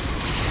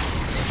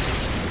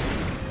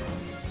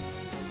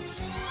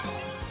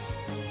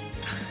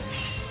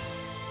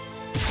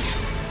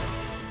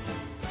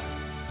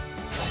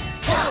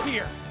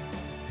 Here.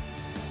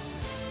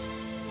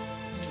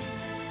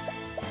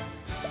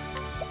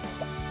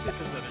 See if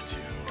those other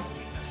two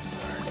weaknesses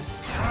are.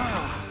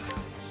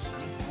 So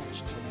much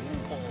to learn.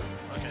 Pull.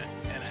 Okay,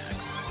 and X.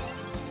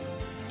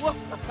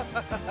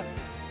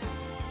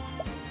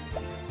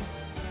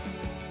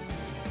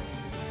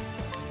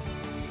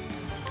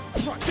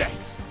 Try this.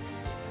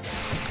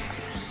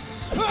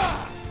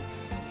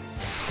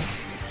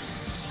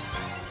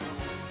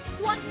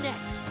 What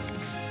next?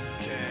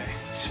 Okay,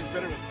 she's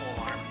better with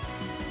pole arm.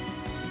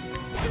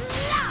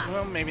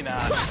 Well, maybe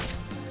not.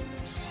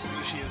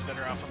 Maybe she is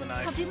better off with a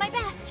I'll knife. do my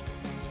best.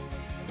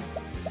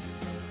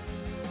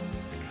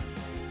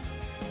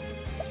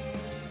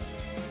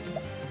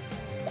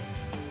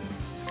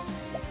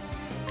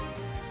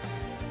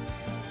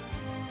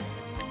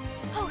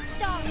 Oh,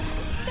 stars,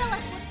 fill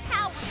us with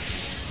power.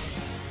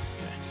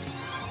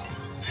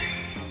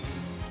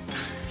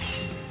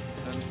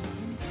 An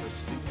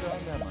interesting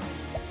dilemma.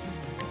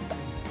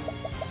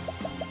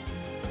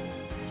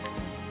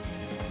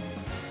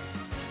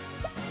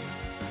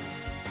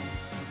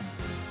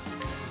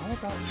 How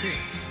about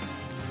this?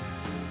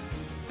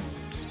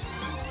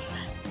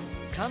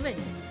 Come in,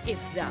 if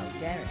thou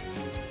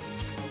darest.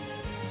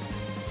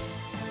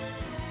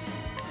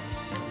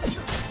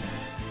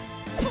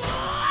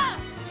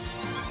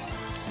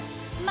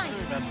 My They're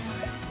turn. about the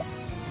same.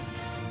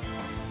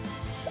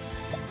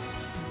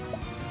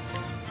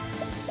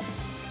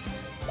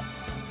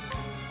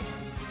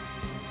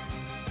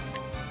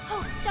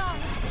 Oh,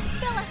 stars,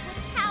 fill us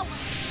with power.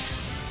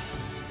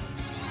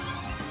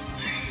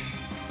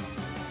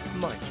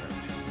 My turn.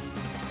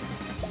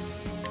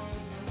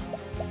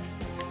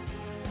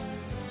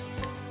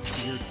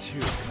 You're too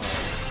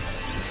kind.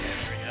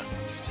 There we go.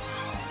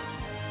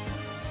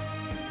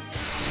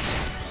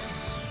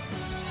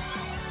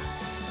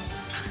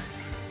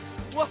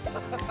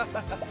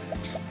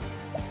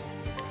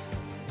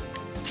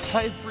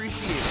 I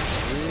appreciate it.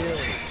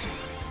 Really.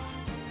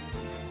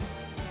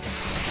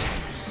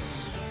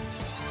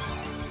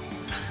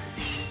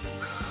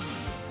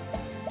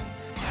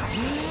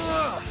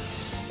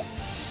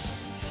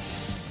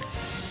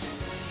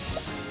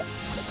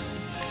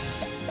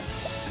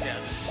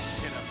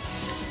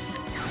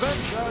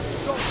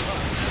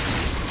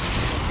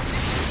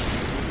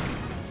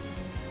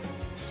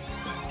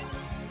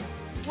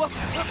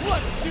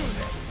 Let's do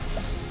this.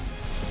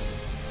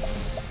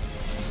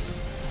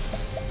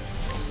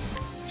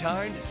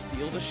 Time to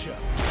steal the show.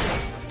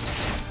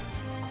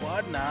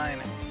 Quad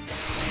 9.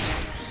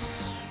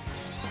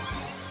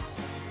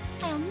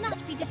 I'll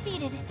not be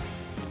defeated.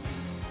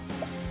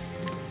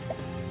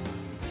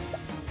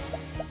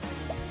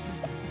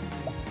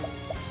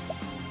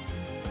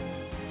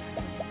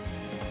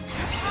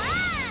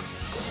 Ah!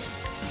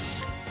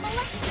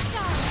 Molecular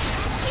star!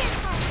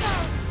 Here's our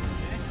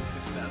foes! Okay,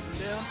 6,000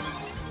 down.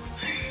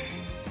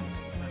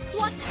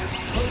 What?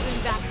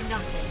 Holding back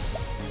nothing.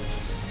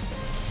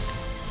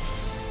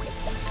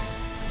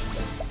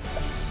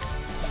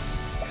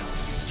 Yeah,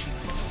 let's use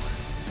Chile's order.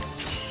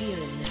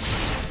 Feeling this.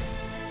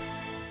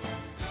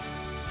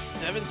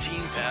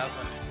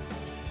 17,000.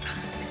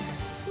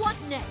 What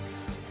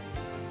next?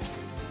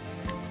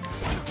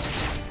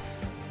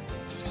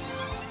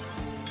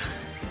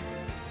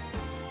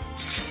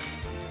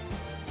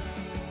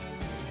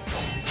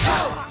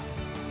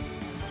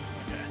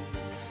 Okay.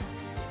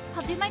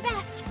 I'll do my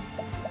best.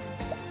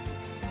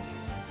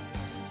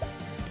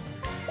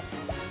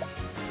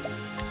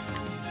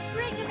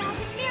 Bring about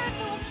a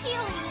miracle of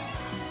healing.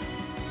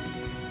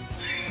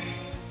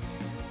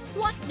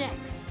 What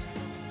next?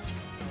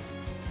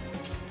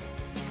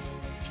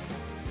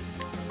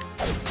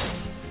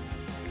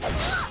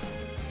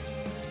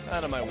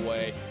 Out of my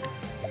way.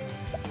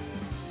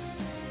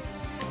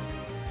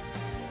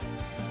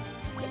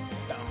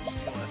 No,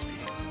 steal SP.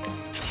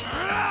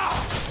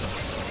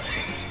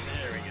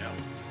 There we go.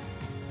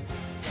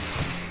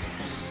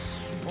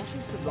 What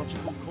is the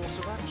logical course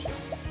of action?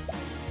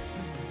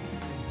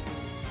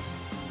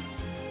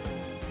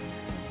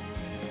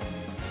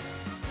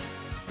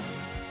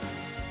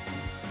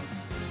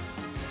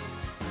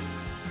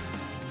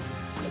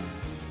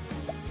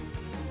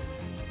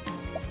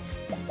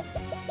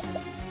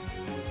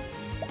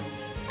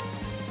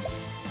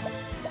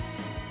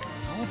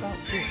 How about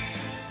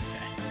this?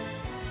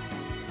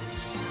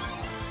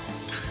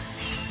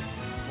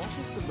 What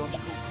is the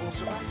logical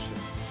course of action?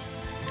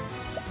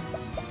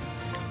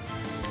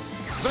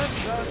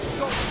 Venta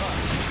Sopra!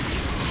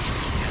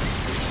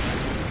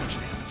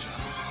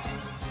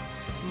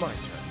 My turn.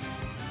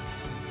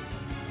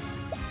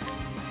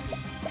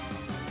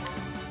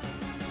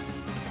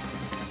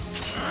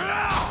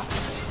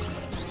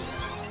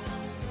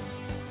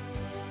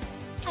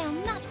 I'll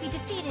not be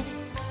defeated.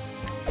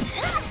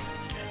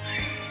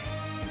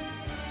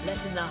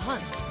 Letting the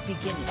hunt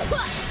begin.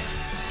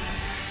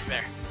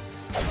 There.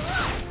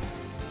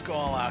 Let's go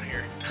all out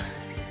here.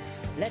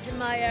 Letting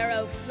my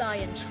arrow fly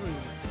and true.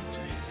 Should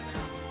I use it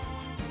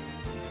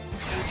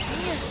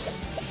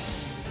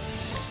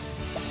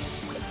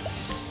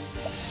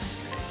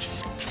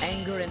now?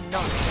 Anger and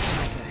knowledge.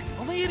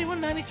 Only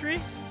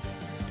 8193?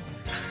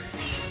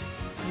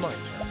 My turn.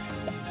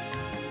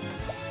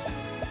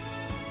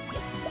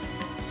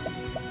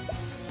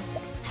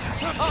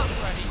 I'm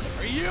ready.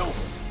 Are you?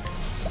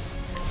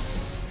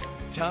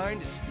 Time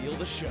to steal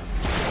the show.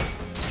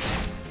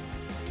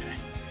 Okay.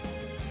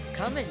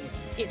 Come in,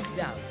 if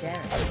thou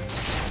dare.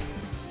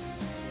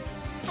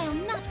 I'll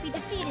not be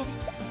defeated.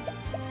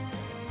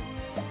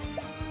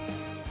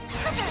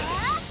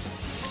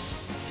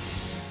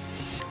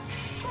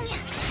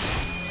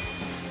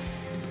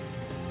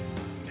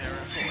 They're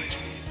at full HP,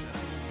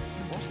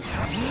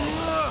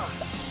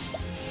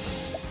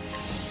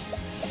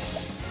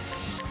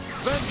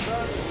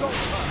 Venta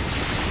Sopra!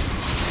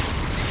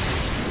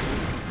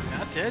 so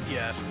not dead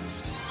yet.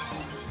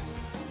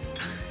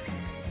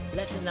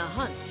 Letting the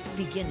hunt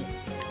begin.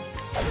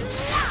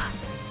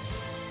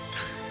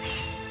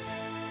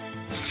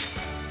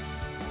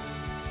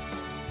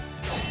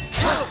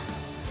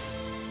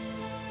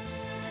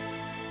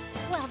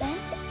 Well then.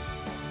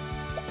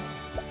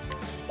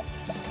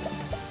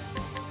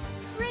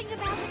 Bring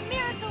about a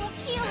miracle of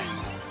healing.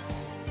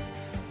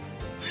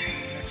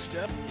 Next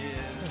step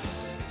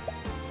is...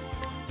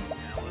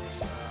 Now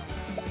let's,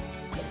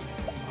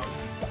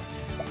 augment this.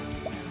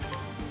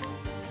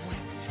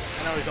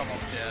 I know he's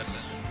almost dead, but...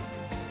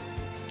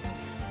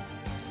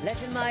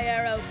 Letting my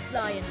arrow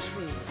fly and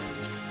true.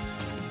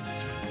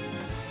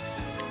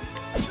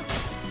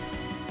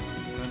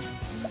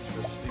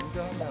 Interesting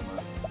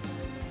dilemma.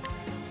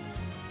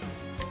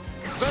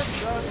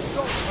 Venta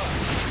Sopra!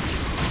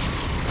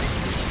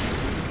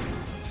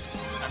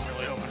 I'm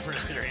really hoping for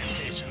Therion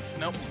patience.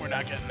 Nope, we're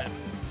not getting it.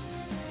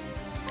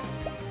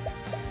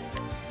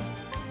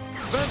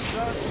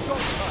 Venta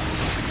Sopra!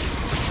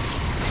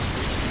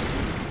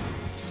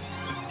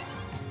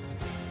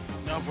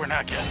 Nope, we're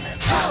not getting it.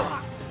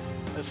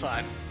 That's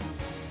fine.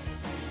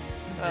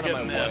 We're Out of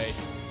getting my this.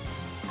 way.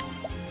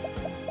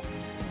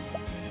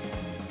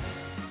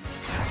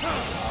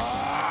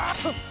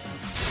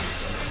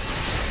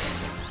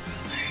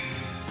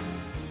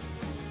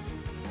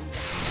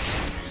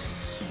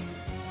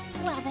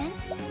 Well then.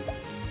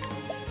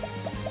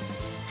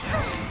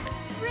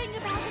 Bring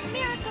about a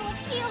miracle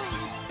of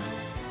healing.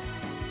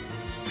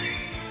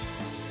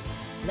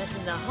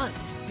 Letting the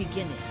hunt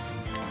begin.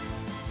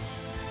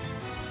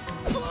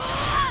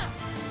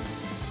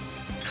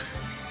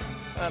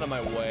 Out of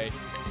my way.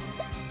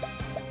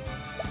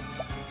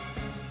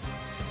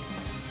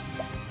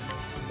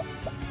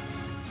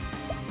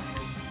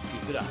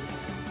 Keep it up.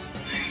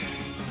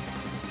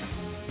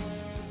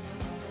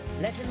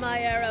 Letting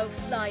my arrow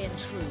fly and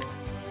true.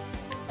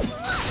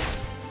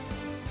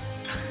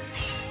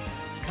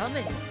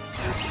 Coming.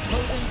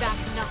 Holding back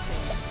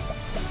nothing.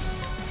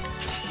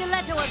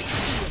 Stiletto of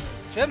steel.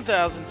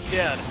 10,000's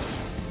dead.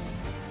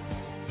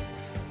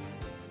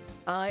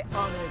 I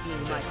honor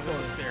thee, my This is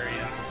boy.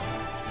 Therion.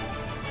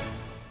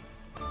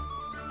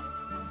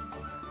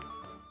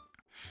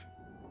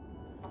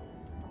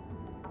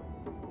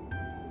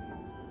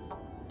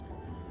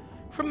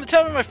 From the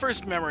time of my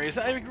first memories,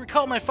 I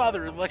recall my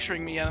father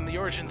lecturing me on the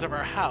origins of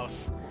our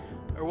house,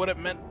 or what it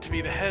meant to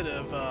be the head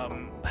of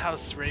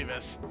House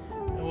Ravis,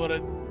 and what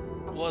it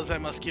was I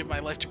must give my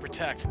life to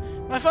protect.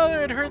 My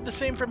father had heard the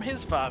same from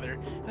his father,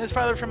 and his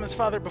father from his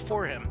father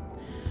before him.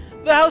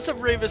 The House of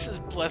Ravis is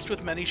blessed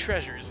with many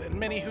treasures, and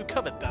many who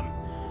covet them.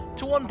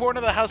 To one born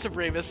of the House of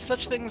Ravis,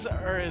 such things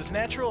are as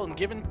natural and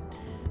given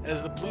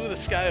as the blue of the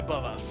sky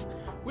above us.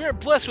 We are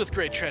blessed with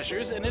great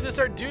treasures, and it is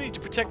our duty to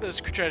protect those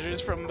treasures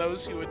from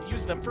those who would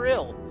use them for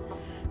ill.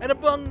 And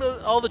among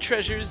all the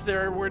treasures,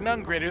 there were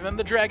none greater than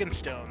the Dragon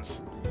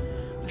Stones.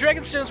 The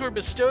Dragon Stones were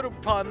bestowed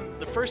upon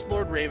the first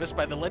Lord Ravis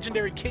by the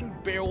legendary King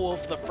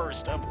Beowulf I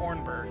of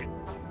Hornburg,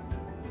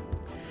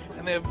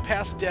 and they have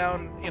passed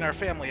down in our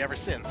family ever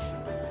since.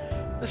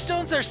 The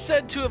stones are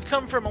said to have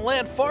come from a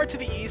land far to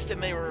the east,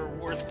 and they were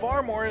worth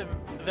far more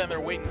than their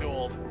weight in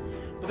gold.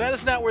 But that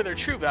is not where their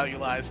true value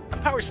lies. A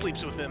power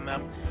sleeps within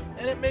them,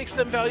 and it makes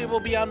them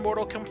valuable beyond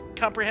mortal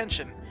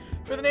comprehension.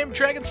 For the name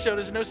Dragonstone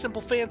is no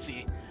simple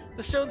fancy.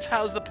 The stones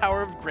house the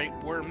power of great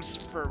worms,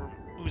 for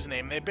whose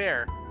name they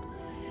bear.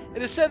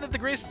 It is said that the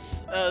great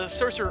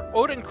sorcerer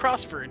Odin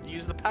Crossford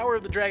used the power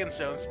of the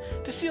Dragonstones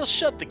to seal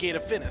shut the Gate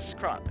of Finis.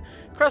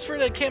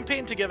 Crossford had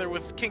campaigned together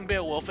with King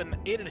Beowulf and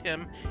aided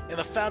him in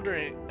the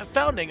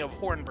founding of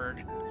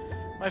Hornburg.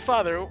 My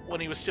father,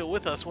 when he was still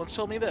with us, once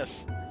told me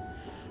this: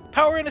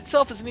 power in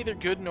itself is neither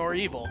good nor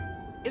evil.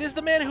 It is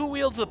the man who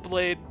wields the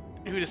blade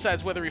who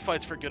decides whether he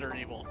fights for good or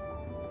evil.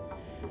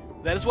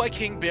 That is why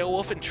King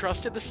Beowulf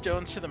entrusted the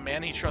stones to the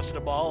man he trusted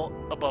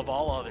above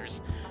all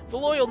others, the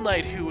loyal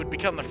knight who would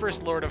become the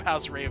first lord of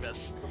House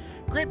Ravis.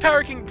 Great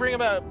power can bring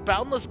about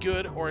boundless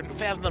good or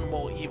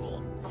unfathomable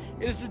evil.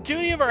 It is the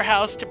duty of our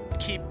house to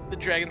keep the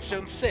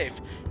Dragonstones safe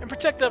and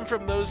protect them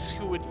from those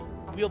who would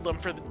wield them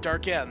for the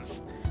dark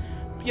ends.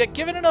 Yet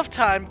given enough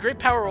time, great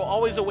power will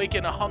always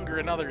awaken a hunger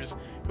in others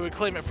who would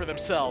claim it for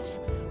themselves.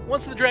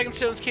 Once the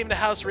Dragonstones came to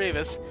House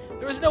Ravis,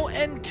 there was no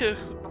end to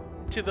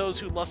those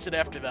who lusted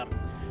after them,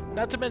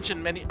 not to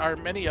mention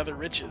many other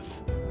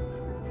riches.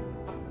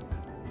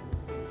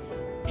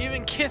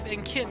 Even kith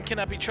and kin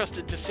cannot be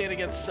trusted to stand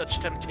against such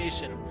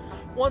temptation.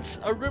 Once,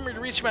 a rumor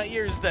reached my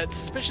ears that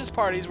suspicious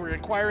parties were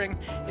inquiring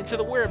into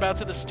the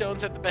whereabouts of the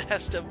stones at the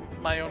behest of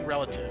my own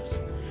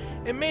relatives.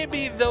 It may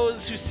be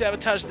those who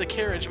sabotaged the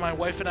carriage my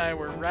wife and I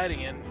were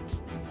riding in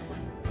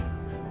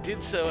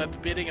did so at the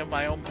bidding of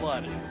my own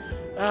blood.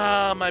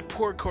 Ah, my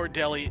poor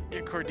Cordelia.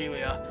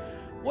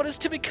 What is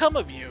to become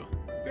of you?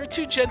 You are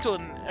too gentle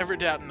and to ever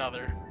doubt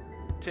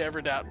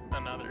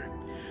another.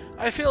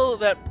 I fear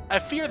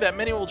that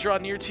many will draw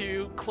near to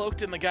you,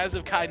 cloaked in the guise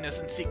of kindness,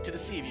 and seek to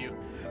deceive you.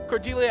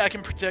 Cordelia, I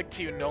can protect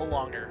you no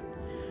longer.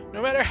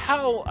 No matter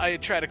how I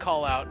try to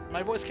call out,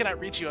 my voice cannot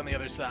reach you on the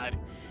other side.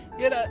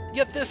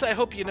 Yet this I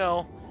hope you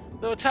know,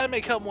 though a time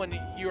may come when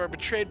you are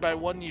betrayed by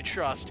one you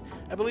trust,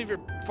 I believe your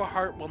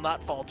heart will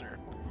not falter.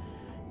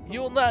 You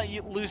will not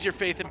lose your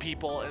faith in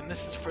people, and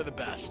this is for the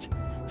best.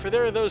 For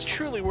there are those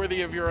truly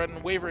worthy of your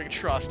unwavering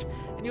trust,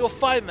 and you will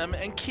find them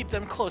and keep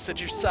them close at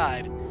your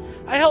side.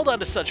 I held on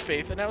to such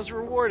faith, and I was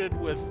rewarded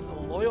with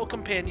a loyal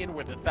companion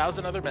worth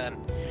 1,000 other men.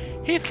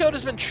 Heathcote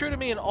has been true to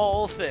me in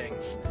all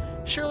things.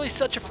 Surely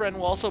such a friend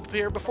will also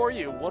appear before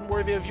you, one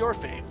worthy of your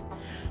faith.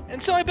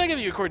 And so I beg of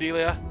you,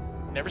 Cordelia,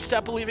 never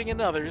stop believing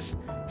in others,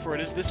 for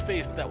it is this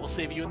faith that will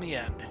save you in the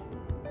end.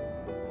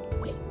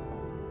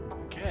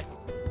 Okay.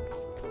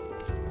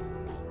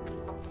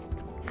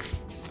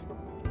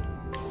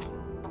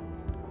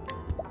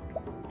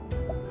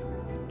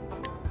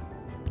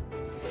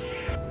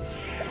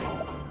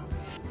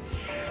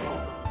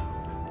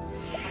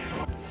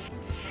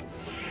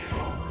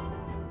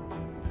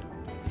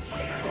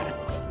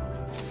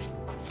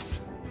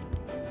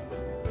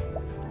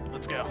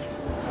 Let's go.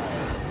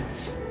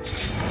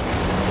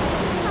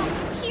 Stop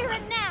here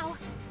and now.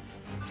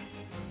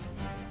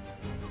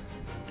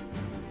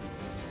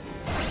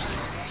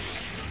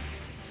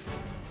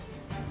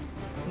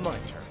 My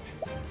turn.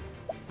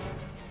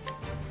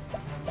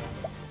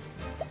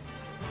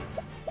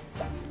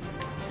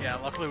 Yeah,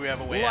 luckily we have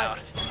a way Like out.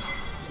 it.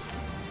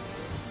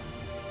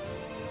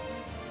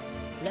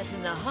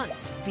 Letting the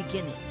hunt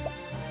begin.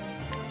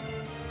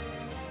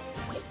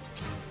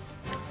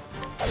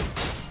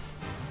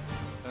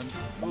 And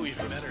Ooh,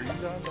 even better.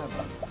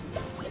 dilemma.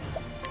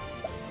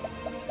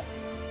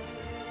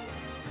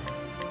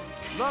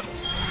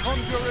 Lux,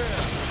 conjure.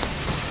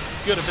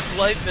 Good, if it's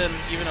light, then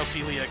even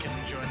Ophilia can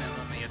join in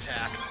on the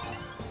attack.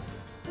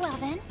 Well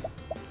then.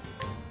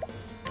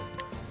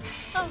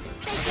 Oh,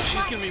 sacred She's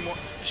light. gonna be more.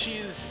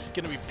 She's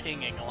gonna be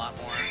pinging a lot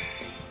more.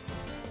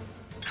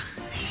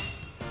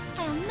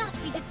 I'll not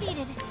be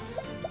defeated.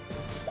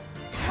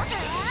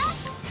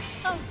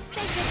 Oh,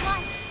 sacred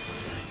light.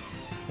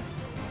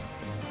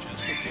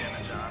 Just put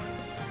damage on.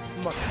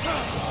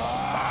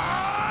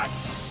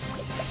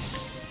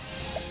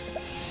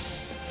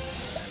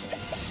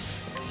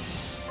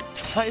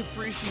 I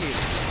appreciate it,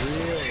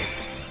 really.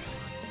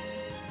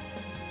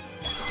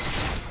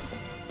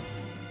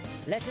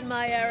 Letting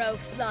my arrow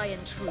fly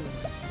and true.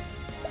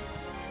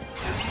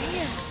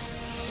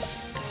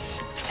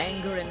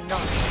 Anger and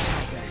not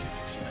anger.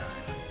 69.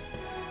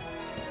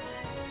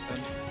 An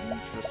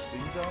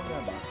interesting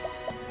dilemma.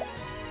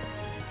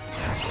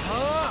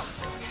 Ah!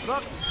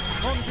 Lux,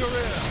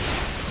 conjure.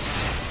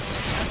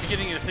 I'm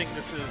beginning to think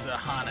this is a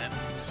Haunted.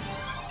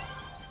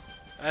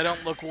 I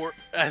don't look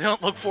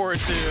forward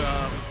to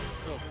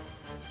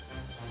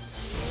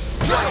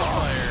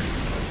fire.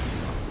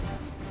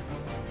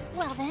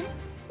 Well then.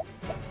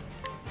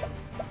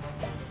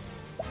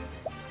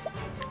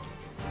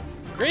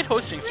 Great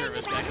hosting Bring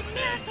service about back in a the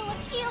day. miracle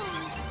of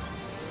healing.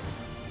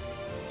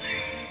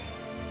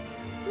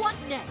 What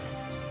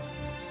next?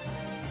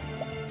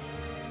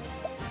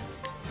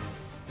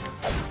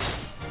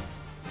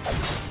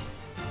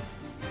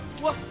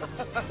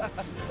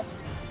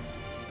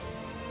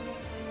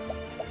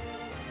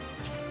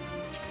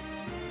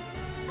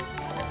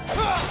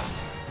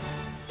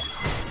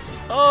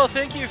 Oh,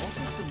 thank you.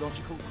 What is the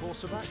logical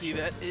course of action? See,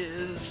 that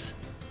is.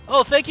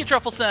 Oh, thank you,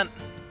 Truffle Scent.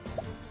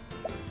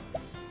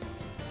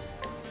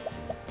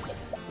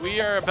 We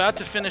are about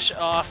to finish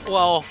off.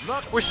 Well,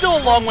 we're still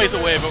a long ways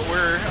away, but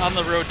we're on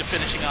the road to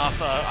finishing off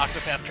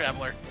Octopath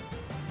Traveler.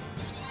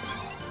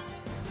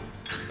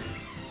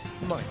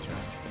 My turn.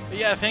 But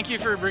yeah, thank you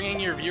for bringing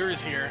your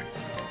viewers here.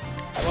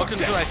 Welcome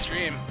to my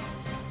stream.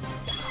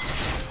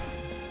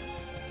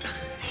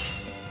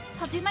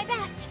 I'll do my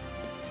best.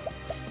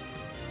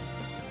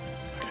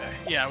 Okay,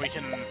 yeah, we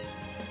can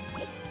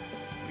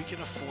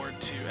afford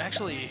to.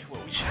 Actually,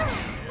 what we should do is.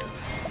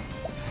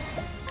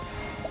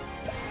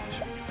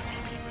 Should we give the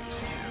BP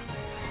boost too?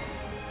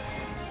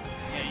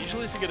 Yeah,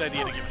 usually it's a good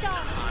idea to give it to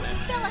Stars, Haunted.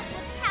 fill us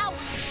with power.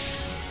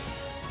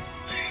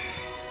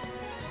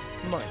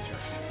 My turn.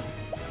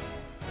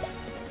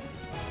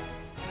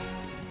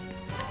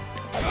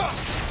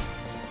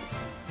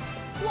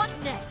 What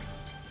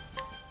next?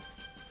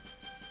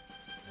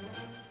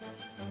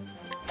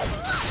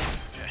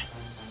 Okay.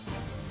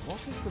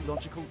 What is the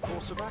logical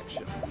course of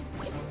action?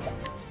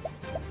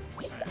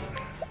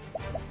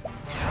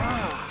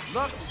 Ah!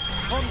 Lux,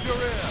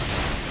 conjure.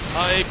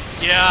 Hype,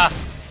 yeah.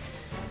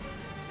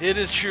 It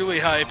is truly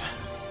hype.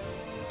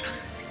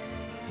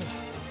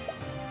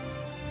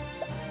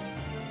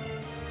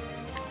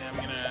 Yeah, I'm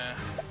gonna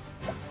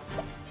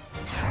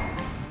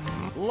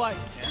Light.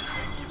 keep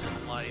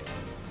it light.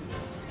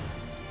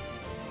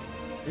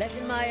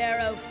 Letting my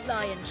arrow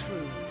fly and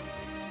true.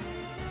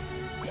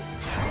 Wait.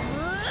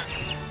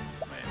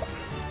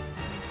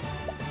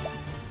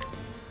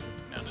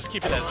 No, just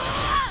keep it as is.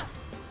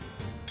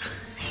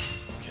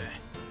 Okay.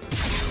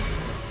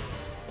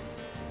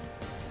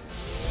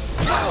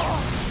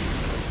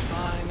 It's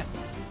fine.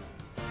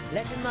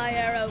 Letting my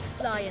arrow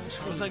fly and What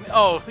true. was I?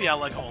 Oh, yeah,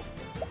 like hold.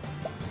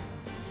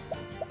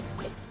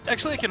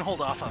 Actually, I can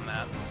hold off on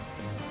that.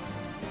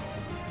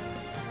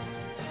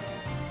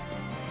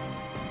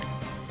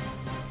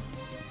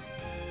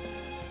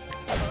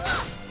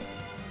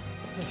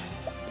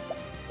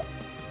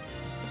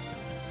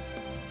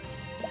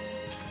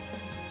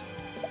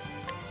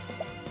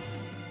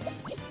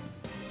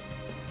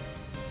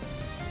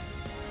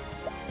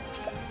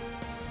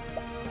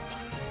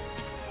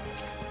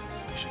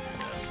 We should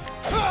do this.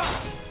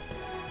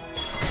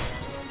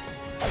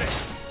 Okay.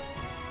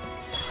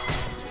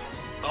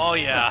 Oh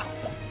yeah.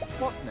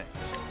 What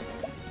next?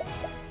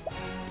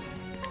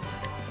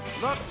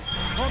 Lux,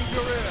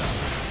 conjure.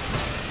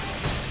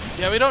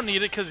 Yeah, we don't need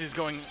it because he's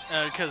going,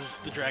 because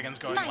the dragon's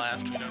going My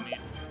last. turn We now. don't need,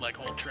 like,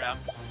 hold trap.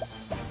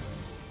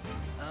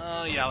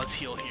 Oh, yeah, let's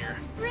heal here.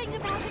 Bring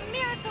about a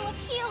miracle of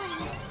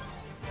healing.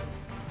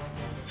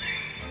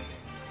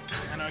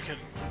 I know I could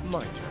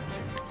My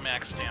turn.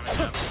 max damage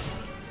up.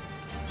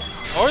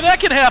 Or that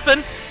could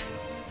happen!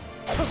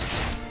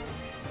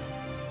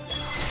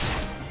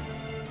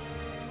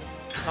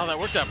 Oh, that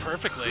worked out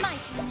perfectly. My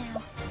turn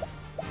now.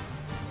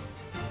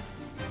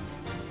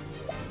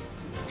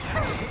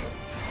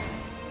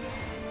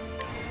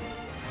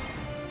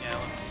 Yeah,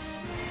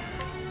 let's...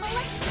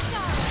 Electric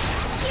stars,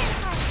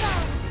 pierce our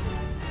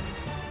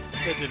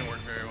foes. That didn't work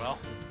very well.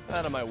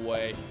 Out of my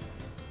way.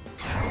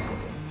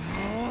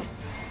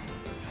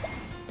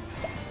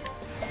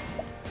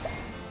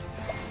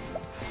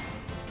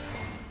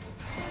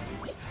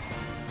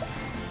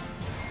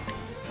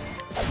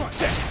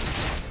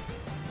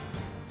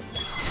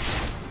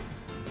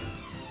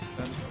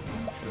 An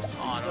interesting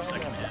Oh, no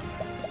second hit.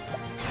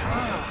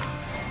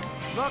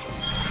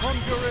 Lux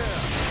Conjurer.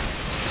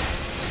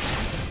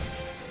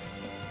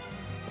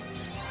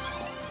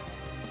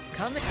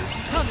 Coming.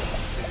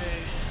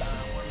 Okay,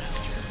 War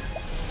Master.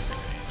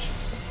 Range.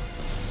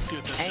 See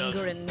what this Anger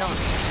does. and knowledge.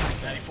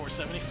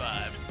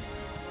 9475.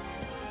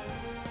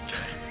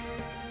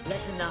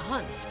 Letting the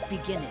hunt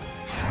begin.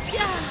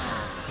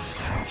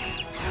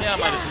 Yeah,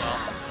 might as well.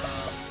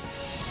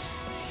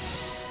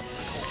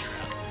 Cold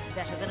trap.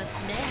 Better than a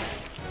snare.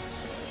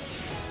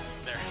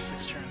 There,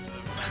 6 turns of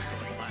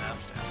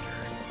last after.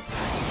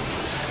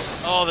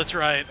 Oh, that's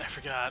right. I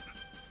forgot.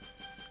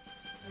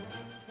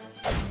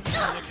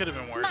 It could have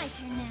been My worse.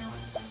 turn now.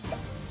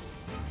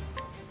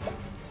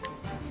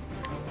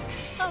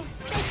 Oh,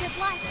 sacred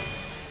light!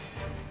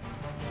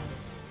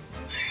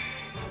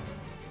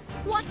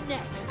 What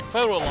next? If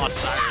I would have lost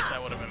Cyrus,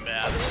 that would have been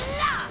bad.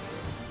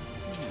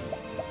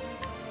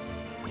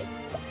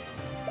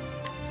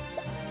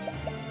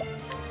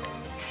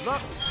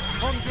 Lux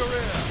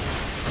Conjurer.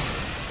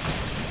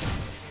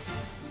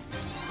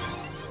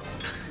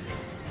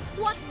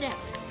 What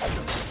next?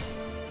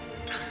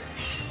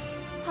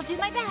 I'll do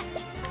my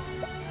best.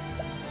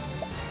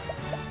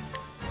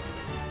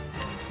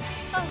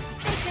 Oh,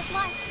 sacred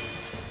light!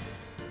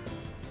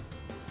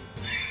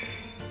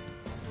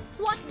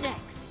 What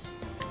next?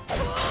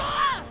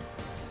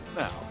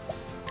 Now,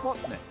 what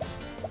next?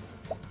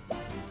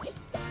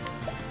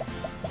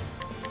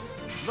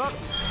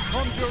 Lux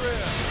Conjurer.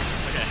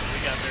 Okay, we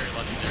got very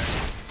lucky there.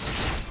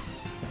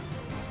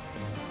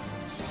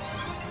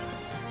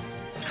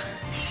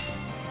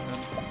 An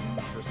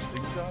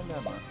interesting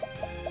dilemma.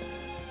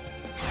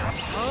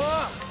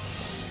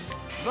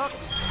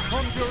 Lux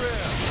Conjurer.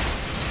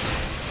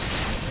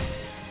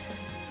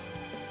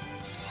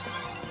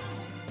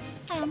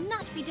 I'll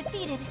not be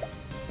defeated.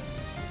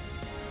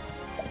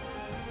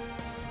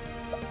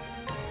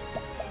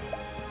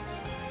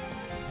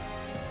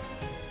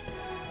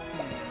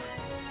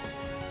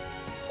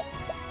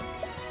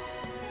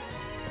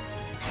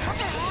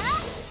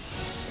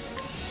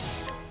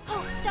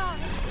 Oh,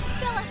 stars,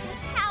 fill us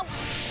with power.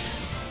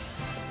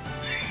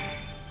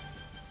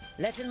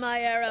 Letting my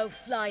arrow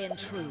fly and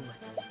true.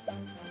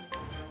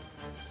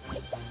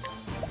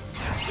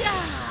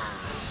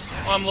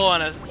 Oh, I'm low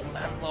on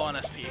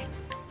SP.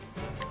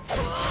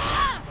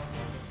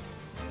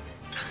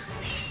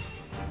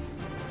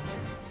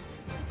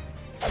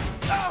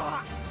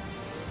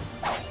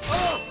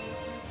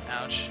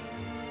 Ouch.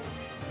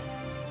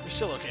 We're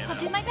still okay I'll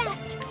do though. my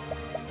best.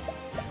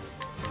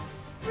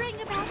 Bring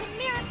about a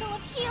miracle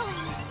of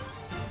healing.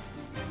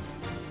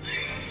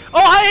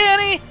 Oh, hi,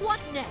 Annie!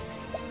 What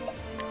next?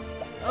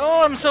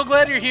 Oh, I'm so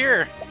glad you're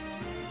here.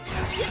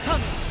 You're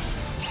coming.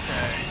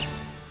 Okay.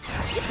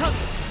 You're coming.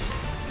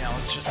 Now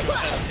let's just go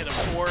ahead and hit a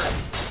 4.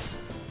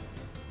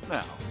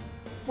 Now,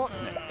 what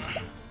next?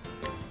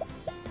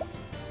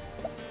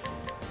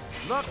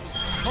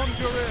 Lux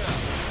Conjurer.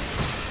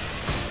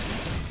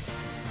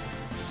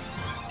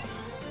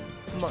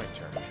 My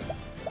turn.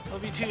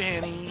 Love you too,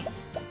 Annie.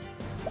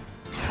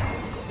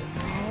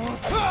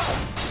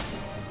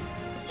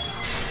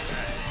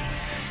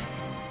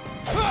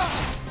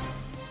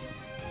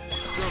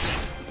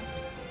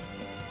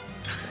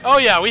 Oh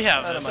yeah, we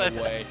have Out of this.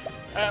 my way.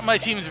 My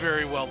team's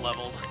very well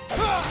leveled. Of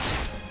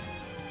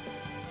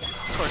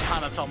course,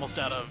 Hanat's almost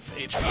out of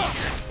HP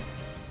here.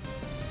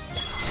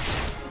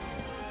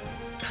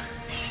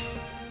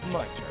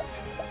 My turn.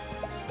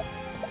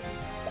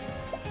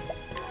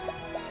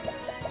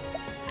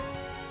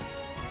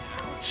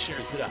 Let's share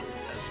Keep some it up.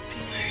 SP.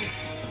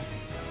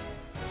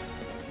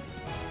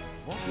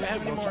 What Do I is have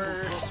the any logical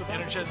more course of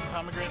action? energizing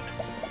pomegranate?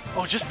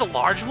 Oh, just the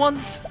large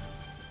ones?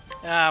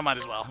 Ah, might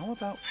as well. How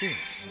about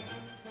this?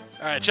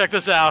 Alright, check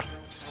this out.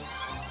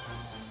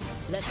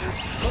 Let's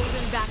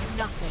holding back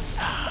nothing.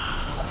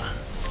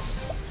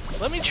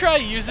 Let me try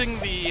using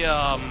the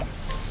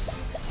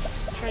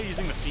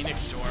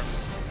Phoenix Storm.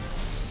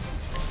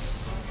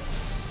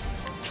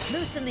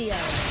 Loosen the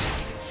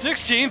arrows.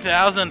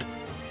 16,000.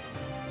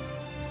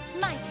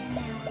 My turn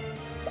now.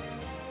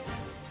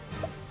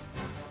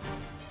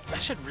 I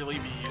should really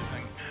be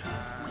using.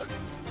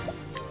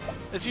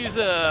 Let's use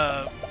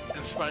a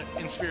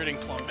Inspiriting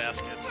Plum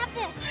Basket. Have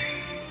this.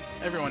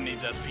 Everyone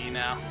needs SP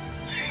now.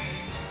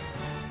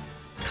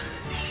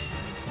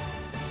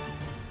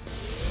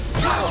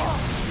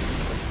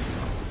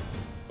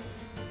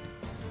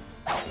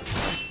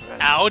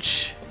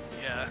 Ouch.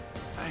 Yeah.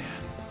 I am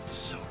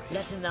sorry.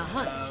 Letting the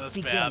hunt That's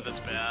begin. bad. That's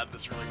bad.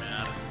 That's really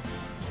bad.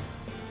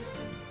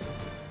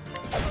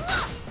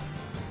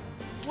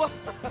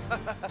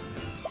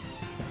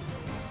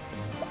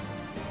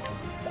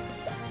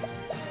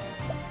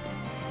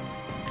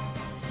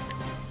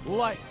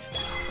 Light.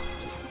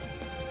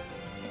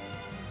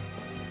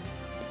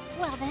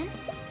 Well then.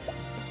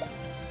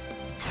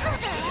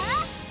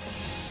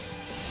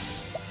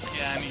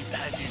 Yeah, I do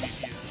need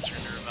to use this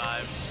turn to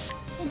revive.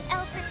 In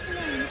Elfric's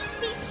name,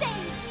 be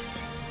saved.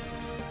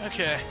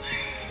 Okay.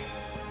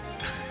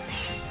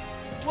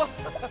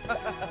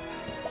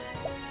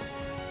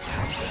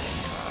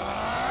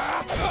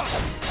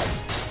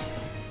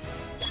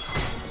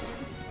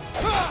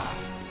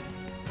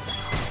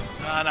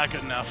 not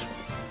good enough.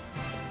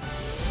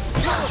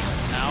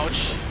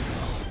 Ouch.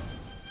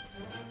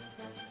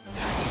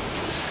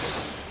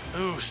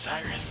 Ooh,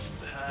 Cyrus.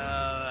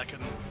 I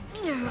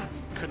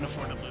couldn't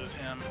afford to lose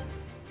him.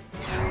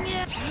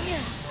 There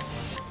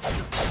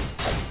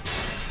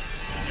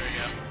we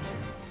go.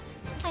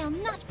 I'll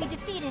not be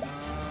defeated.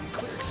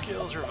 Cleric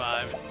skills,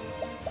 revive.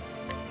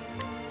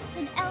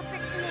 In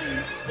Elfric's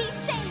name, be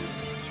saved.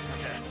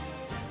 Okay.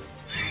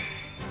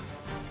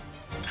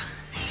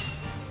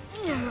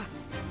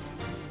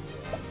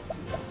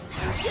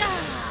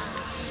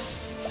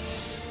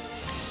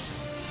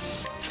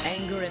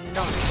 Anger and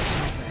knowledge.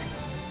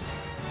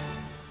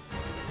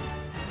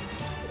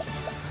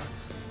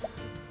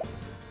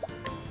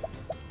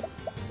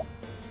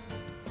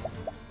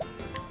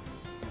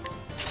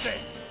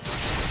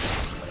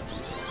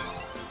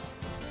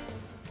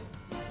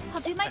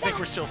 I'll do my I think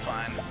we're best. still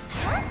fine.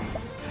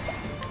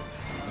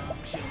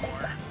 Heal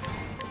more.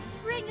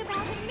 Bring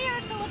about a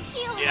miracle of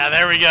healing. Yeah,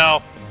 there we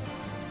go.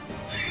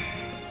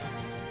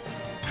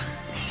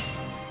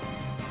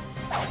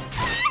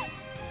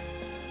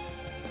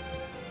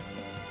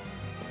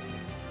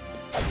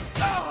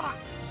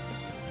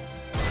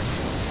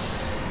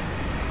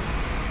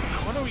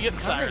 When are we getting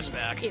Cyrus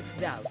back? If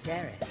thou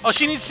darest. Oh,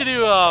 she needs to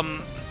do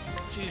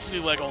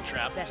leg hold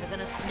trap. Better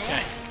than a snake.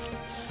 Okay.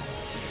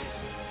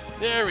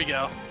 There we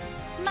go.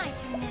 My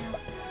turn now.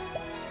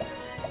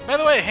 By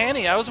the way,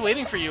 Hanny, I was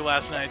waiting for you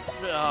last night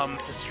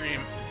to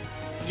stream.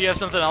 Did you have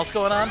something else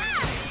going on?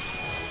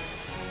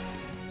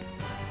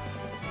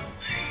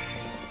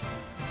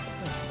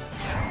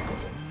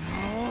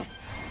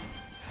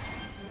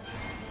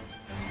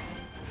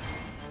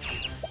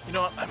 You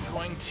know what? I'm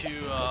going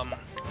to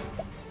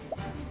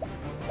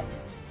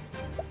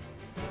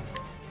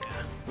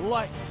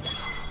Light.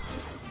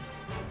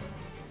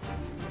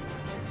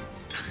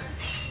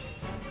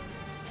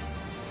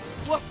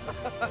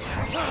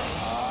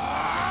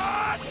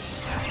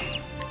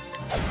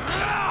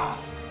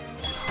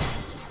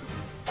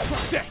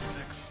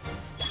 Six,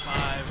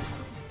 5.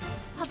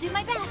 I'll do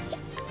my best.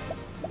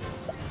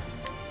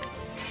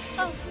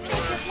 Oh,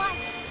 sacred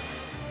light.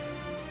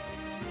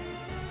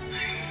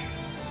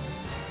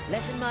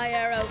 Letting my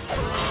arrow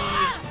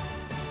fly.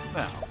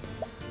 Now,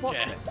 what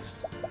Okay. next?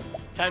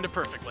 Timed it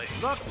perfectly.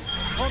 Let's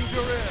conjure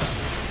in.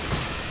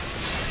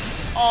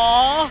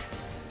 Aww!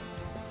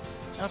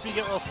 I hope you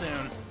get well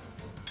soon.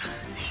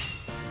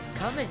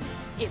 Coming,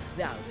 if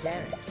thou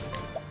darest.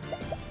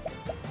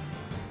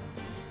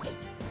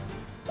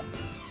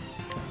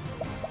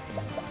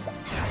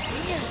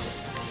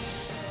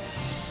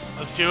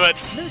 Let's do it.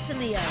 Loosen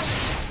the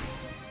arrows.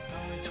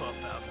 Only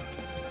 12,000.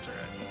 That's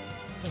alright.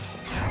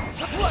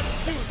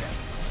 Let's do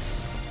this.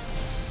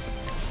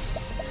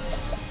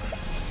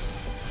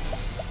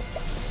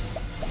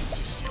 Let's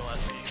do steel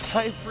SP.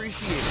 I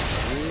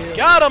appreciate it.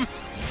 Got him!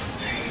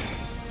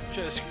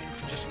 Should have screamed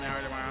for just an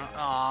hour tomorrow.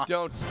 Aw.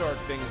 Don't start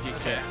things you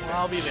Okay, can't. well,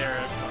 I'll be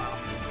there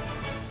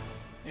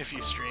if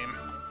you stream.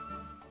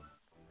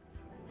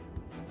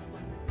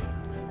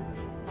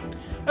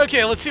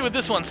 Okay, let's see what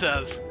this one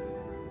says.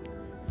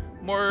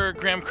 More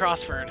Graham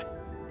Crossford.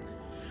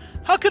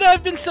 How could I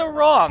have been so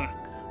wrong?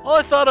 All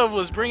I thought of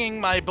was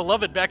bringing my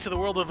beloved back to the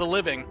world of the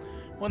living.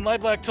 When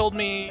Lightblack told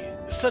me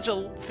such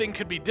a thing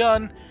could be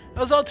done,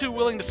 I was all too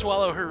willing to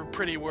swallow her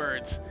pretty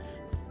words.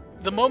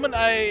 The moment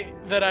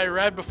that I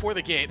arrived before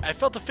the gate, I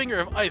felt a finger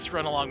of ice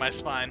run along my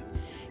spine.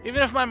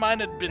 Even if my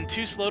mind had been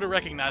too slow to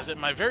recognize it,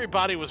 my very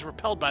body was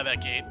repelled by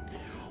that gate.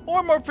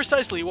 Or more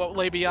precisely, what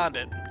lay beyond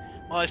it.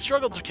 While I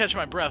struggled to catch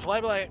my breath,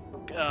 Lightblack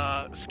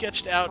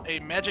sketched out a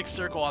magic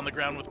circle on the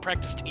ground with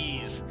practiced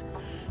ease.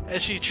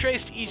 As she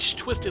traced each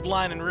twisted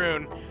line and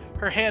rune,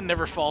 her hand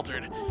never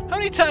faltered. How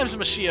many times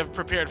must she have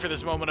prepared for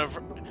this moment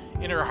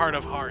in her heart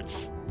of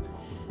hearts?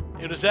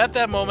 It was at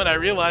that moment I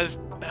realized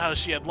how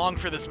she had longed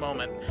for this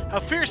moment, how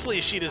fiercely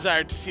she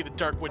desired to see the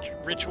dark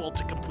ritual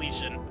to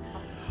completion.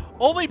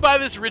 Only by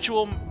this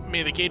ritual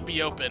may the gate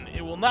be open.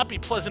 It will not be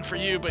pleasant for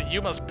you, but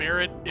you must bear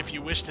it if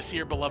you wish to see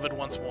your beloved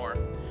once more.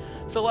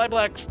 So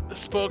Lightblack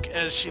spoke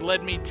as she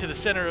led me to the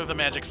center of the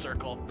magic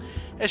circle.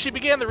 As she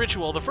began the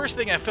ritual, the first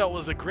thing I felt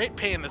was a great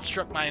pain that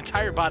struck my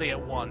entire body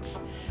at once.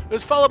 It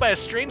was followed by a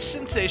strange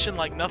sensation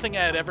like nothing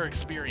I had ever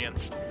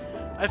experienced.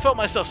 I felt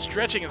myself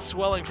stretching and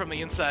swelling from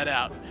the inside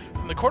out.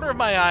 From the corner of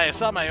my eye, I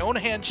saw my own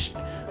hand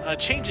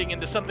changing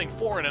into something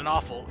foreign and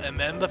awful, and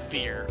then the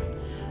fear.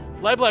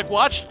 Lightblack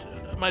watched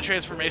my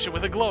transformation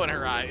with a glow in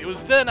her eye. It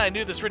was then I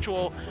knew this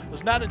ritual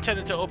was not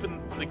intended to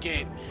open the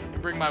gate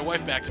and bring my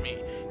wife back to me.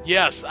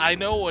 Yes, I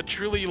know what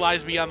truly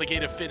lies beyond the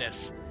gate of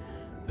Finis.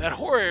 That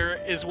horror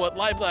is what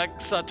Lightblack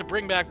sought to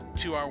bring back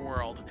to our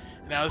world,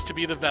 and I was to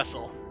be the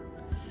vessel.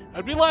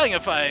 I'd be lying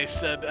if I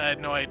said I had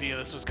no idea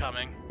this was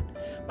coming.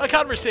 My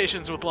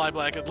conversations with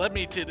Lightblack had led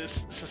me to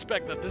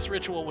suspect that this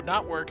ritual would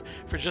not work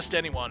for just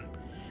anyone.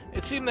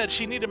 It seemed that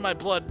she needed my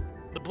blood,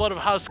 the blood of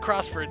House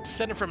Crossford,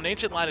 descended from an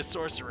ancient line of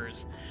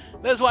sorcerers.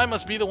 That is why I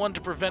must be the one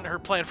to prevent her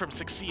plan from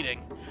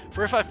succeeding.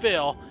 For if I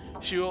fail,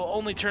 she will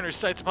only turn her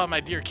sights upon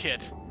my dear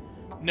Kit.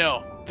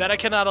 No, that I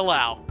cannot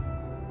allow.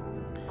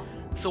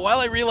 So while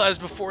I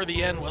realized before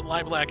the end what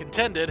Lilac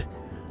intended,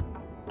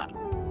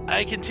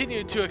 I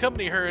continued to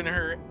accompany her in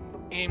her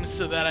aims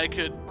so that I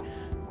could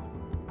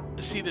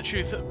see the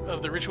truth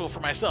of the ritual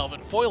for myself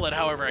and foil it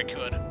however I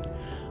could.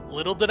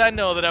 Little did I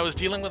know that I was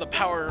dealing with a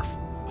power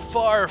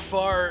far,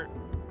 far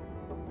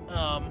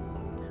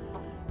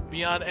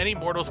beyond any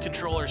mortal's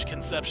controller's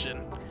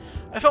conception.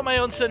 I felt my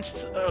own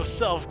sense of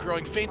self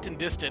growing faint and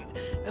distant,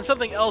 and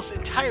something else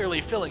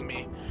entirely filling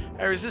me.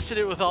 I resisted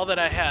it with all that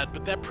I had,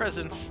 but that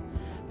presence,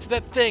 to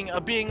that thing,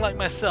 a being like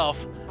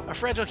myself, a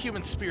fragile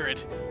human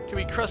spirit, can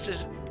be crushed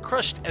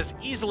as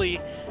easily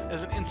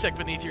as an insect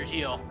beneath your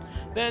heel.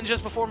 Then,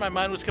 just before my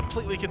mind was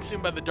completely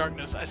consumed by the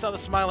darkness, I saw the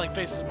smiling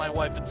faces of my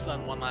wife and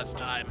son one last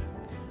time.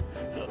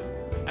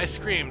 I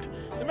screamed.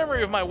 The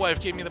memory of my wife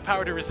gave me the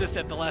power to resist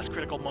at the last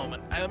critical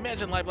moment. I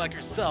imagine Lilac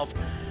herself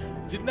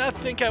did not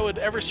think I would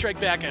ever strike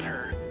back at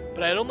her,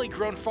 but I had only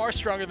grown far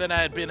stronger than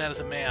I had been as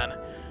a man.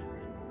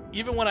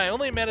 Even when I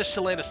only managed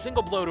to land a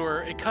single blow to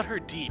her, it cut her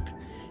deep.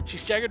 She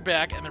staggered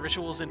back, and the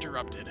ritual was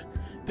interrupted.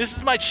 This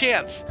is my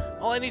chance!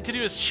 All I need to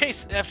do is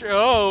chase after—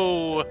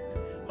 Oh!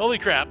 Holy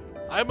crap.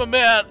 I'm a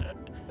man!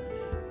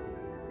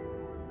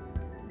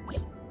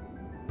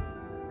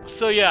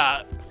 So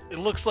yeah, it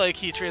looks like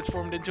he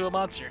transformed into a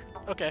monster.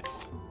 Okay.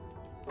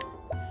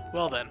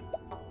 Well then.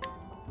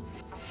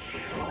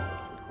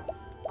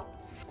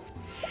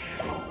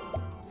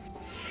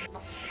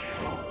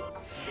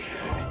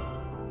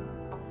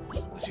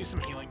 Okay. Let's use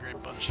some healing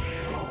grape bunches.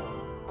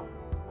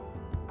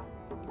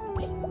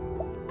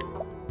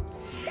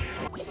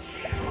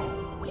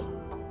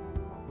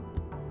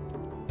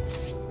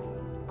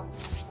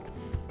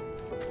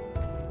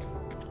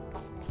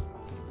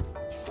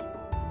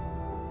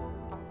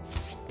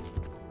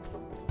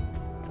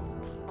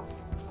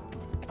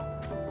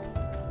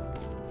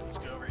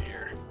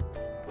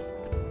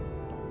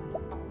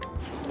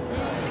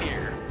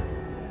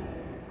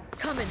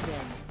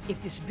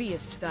 If this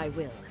beest thy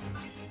will.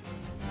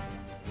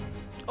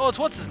 Oh, it's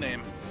what's his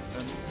name?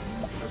 An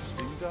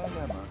interesting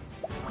dilemma.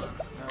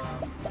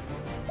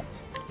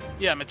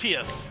 Yeah,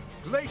 Matthias.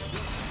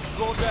 Glacius,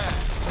 Gordon.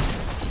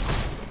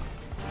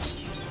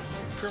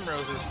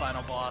 Primrose's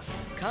final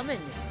boss. Come in,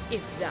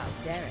 if thou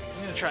I'm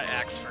darest. gonna try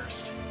Axe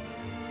first.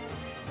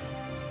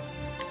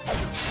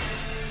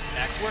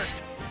 Axe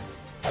worked.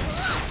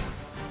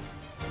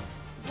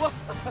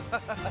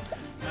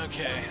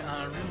 Okay,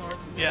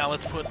 yeah,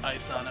 let's put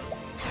ice on him.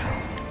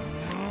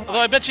 Although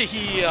I bet you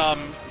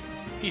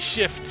he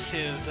shifts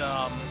his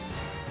Well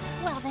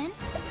then.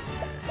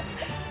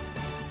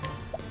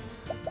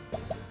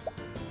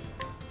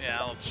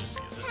 Yeah, let's just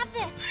use it. Have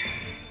this.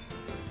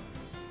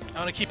 I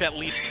want to keep at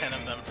least 10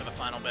 of them for the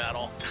final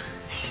battle.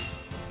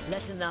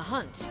 Letting the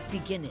hunt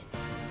begin it.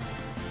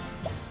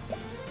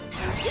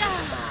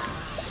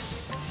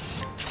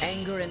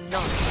 Anger and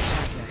not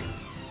anger.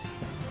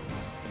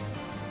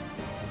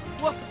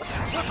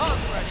 I'm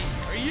ready.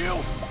 Are you?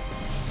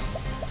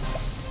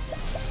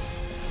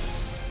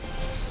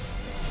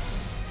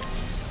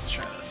 Let's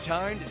try this.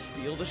 Time to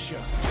steal the show.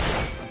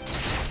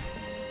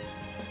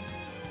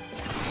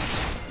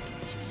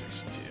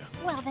 262.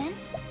 Well then.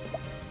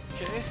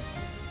 Okay.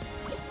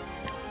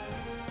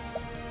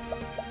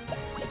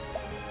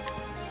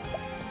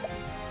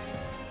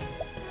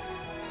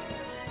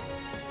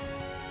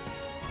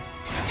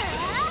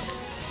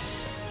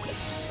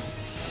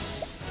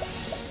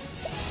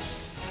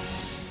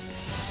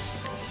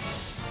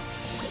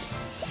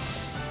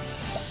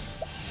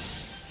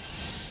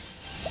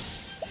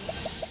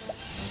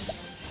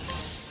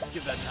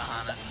 Give that to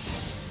Hana.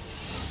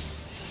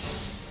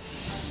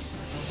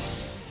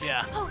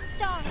 Yeah. Oh,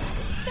 stars,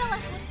 fill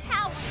us with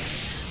power.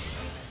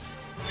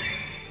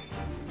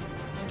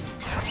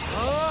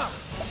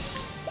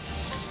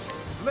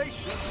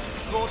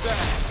 Glacius, Gordon.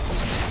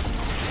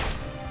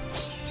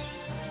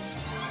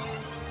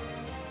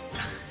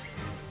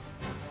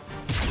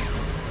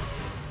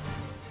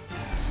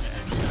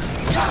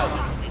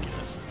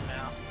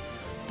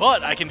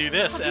 But I can do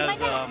this I'll do as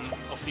my best.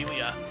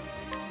 Ophilia.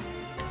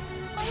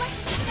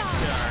 Electric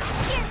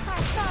stars, pierce our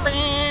foes.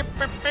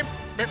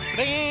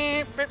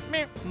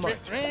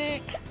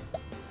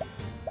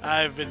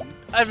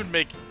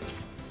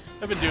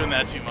 I've been doing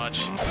that too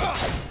much.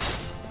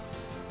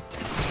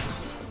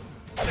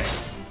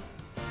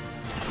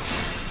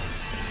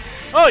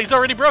 Oh, he's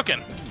already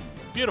broken.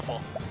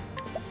 Beautiful.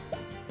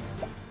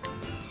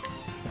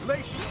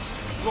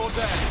 Glacius,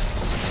 Gordon.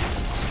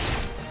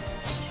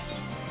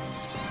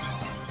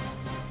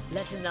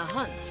 Letting the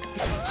hunt.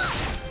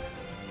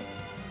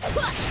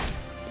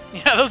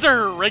 Yeah, those are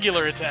her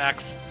regular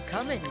attacks.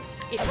 Come in.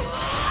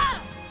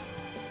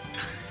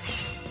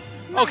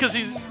 Oh, because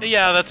he's...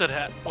 Yeah, that's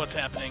what's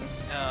happening.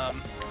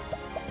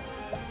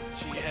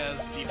 She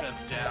has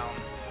defense down.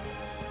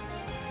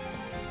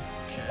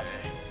 Okay.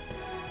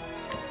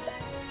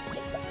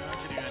 Don't have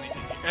to do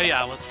anything. Oh,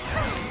 yeah, let's...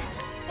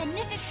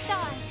 Benefic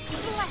stars,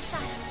 bless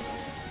us.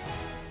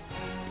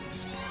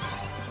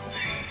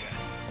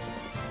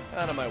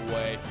 Out of my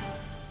way.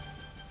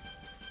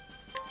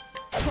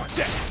 Try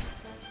this.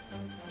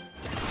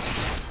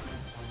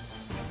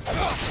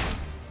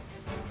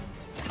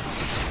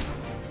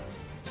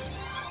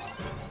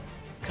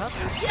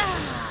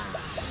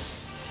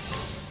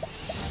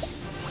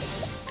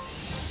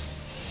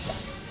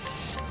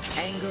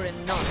 Anger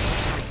and knowledge.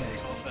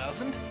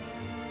 12,000.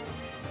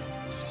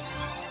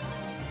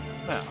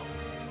 Now,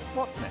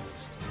 what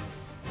next?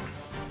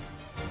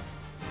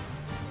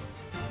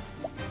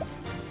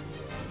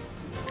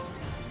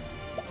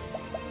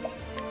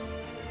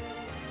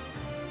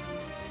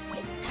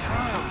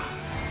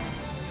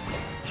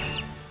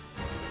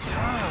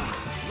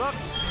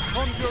 Lux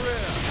Conjurer!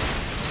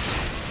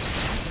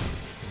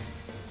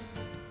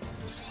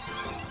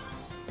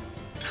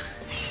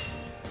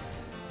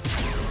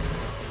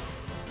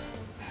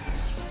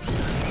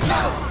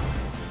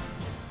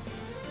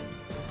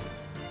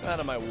 Out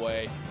of my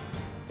way.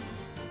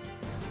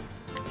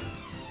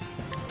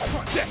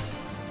 Death!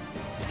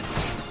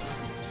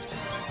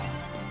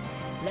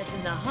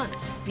 Letting the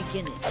hunt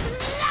begin.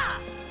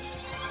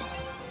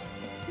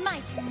 My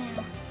turn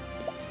now.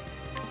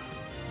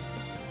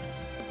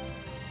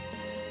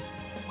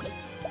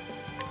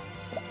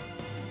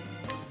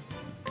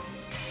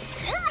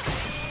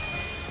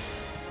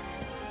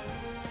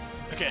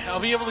 Okay, I'll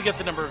be able to get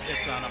the number of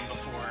hits on him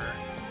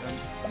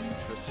An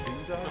interesting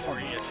before dialogue.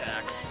 he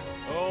attacks.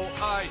 Oh,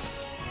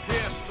 ice!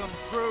 Pierce them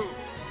through!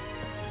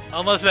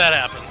 Unless that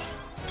happens.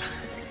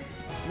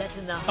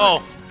 Letting the Oh.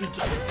 hunt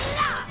begin.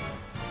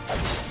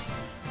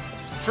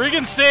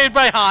 Freaking saved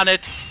by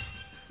Honnet.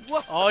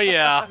 What? Oh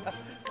yeah.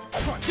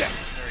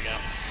 Death! There we go.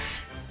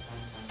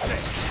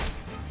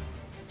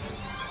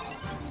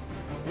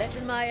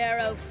 Letting my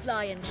arrow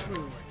fly and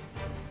true.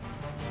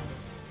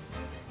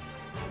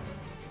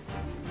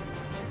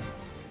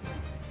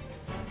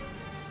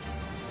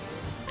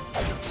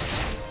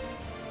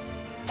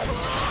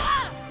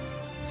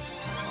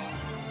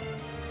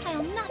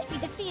 I'll not be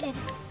defeated.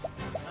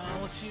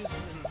 Let's use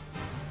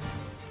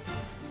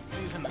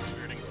in the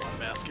spiriting plum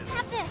basket.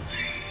 Have this.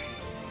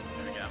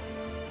 There we go.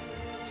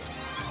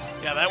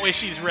 Yeah, that way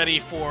she's ready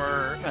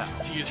for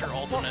to use her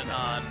ultimate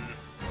on.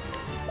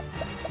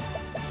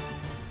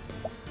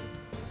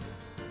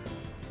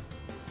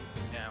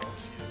 Yeah,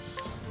 let's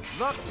use.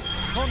 Lux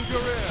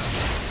Conjurer!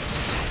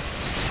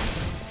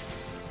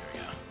 There we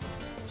go.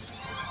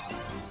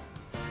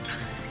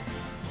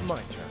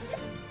 My turn.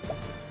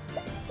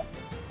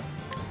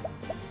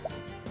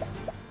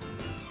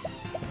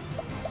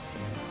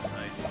 Use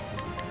ice.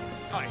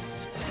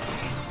 Ice.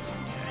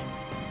 Okay.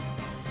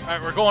 All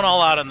right, we're going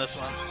all out on this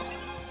one.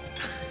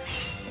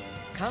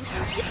 Come.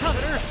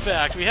 Matter of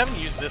fact, we haven't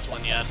used this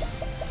one yet.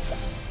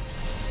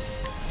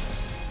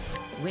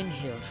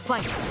 Windhill,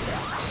 fight for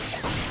this.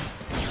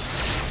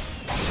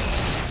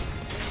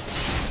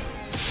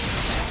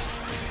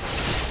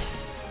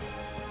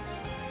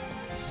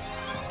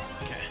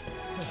 Okay.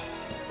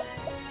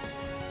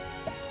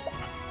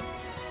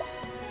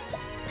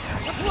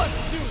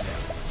 Let's do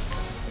this.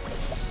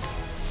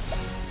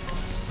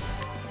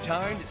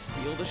 Time to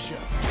steal the show.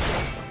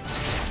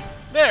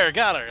 There,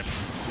 got her.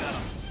 Got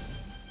him.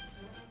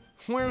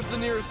 Where's the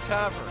nearest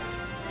tavern?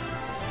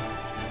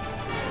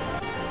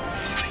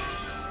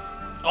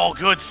 Oh,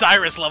 good.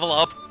 Cyrus level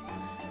up.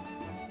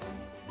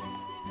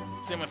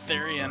 Same with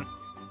Therion.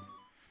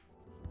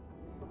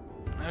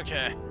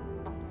 Okay.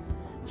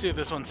 Let's see what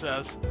this one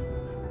says.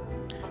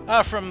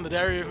 From the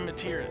Diary of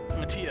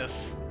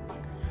Matthias.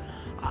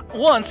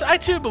 Once, I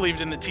too believed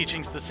in the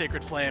teachings of the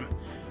Sacred Flame.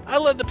 I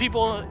led the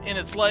people in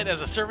its light as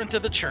a servant to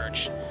the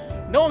Church.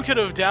 No one could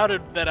have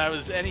doubted that I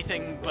was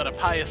anything but a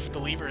pious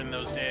believer in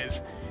those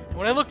days. And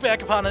when I look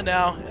back upon it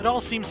now, it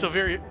all seems so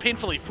very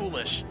painfully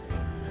foolish.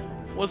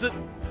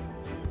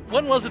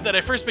 When was it that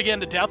I first began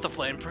to doubt the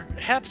flame?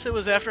 Perhaps it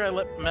was after I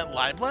met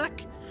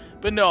Lieblack?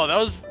 But no, that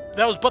was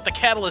but the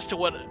catalyst to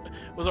what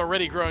was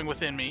already growing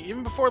within me.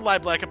 Even before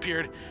Lieblack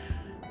appeared,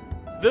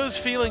 those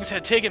feelings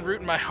had taken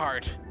root in my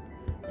heart.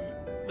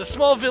 The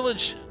small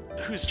village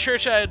whose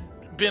church I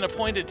had been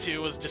appointed to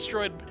was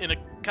destroyed in a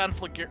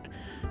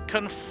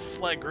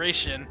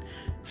conflagration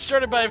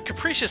started by a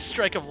capricious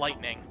strike of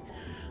lightning.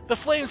 The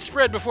flames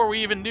spread before we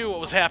even knew what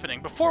was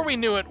happening. Before we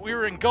knew it, we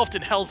were engulfed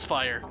in hell's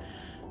fire.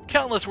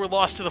 Countless were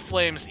lost to the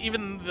flames,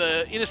 even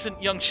the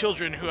innocent young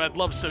children who I'd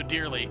loved so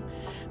dearly.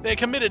 They had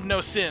committed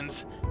no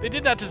sins. They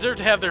did not deserve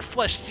to have their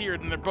flesh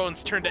seared and their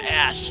bones turned to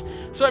ash.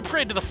 So I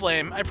prayed to the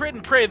flame. I prayed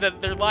and prayed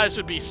that their lives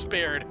would be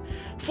spared.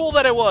 Fool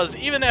that I was,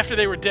 even after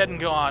they were dead and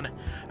gone.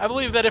 I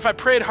believed that if I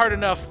prayed hard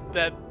enough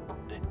that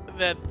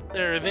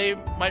they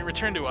might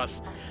return to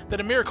us,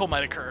 that a miracle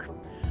might occur.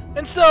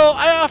 And so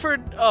I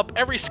offered up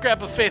every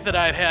scrap of faith that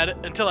I had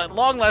had until at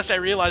long last I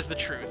realized the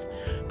truth.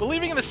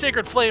 Believing in the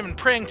sacred flame and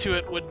praying to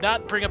it would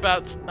not bring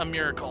about a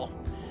miracle.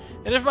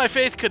 And if my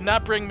faith could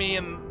not bring me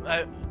and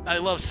I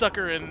love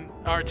succor in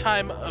our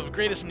time of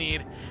greatest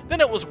need,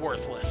 then it was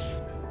worthless.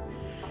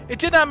 It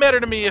did not matter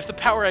to me if the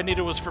power I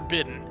needed was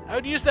forbidden. I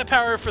would use that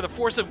power for the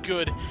force of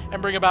good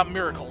and bring about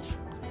miracles.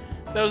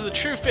 That was the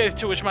true faith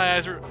to which my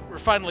eyes were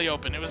finally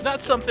open. It was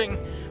not something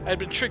I had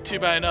been tricked to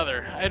by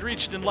another. I had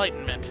reached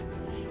enlightenment.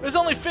 It was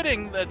only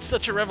fitting that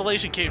such a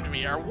revelation came to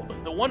me,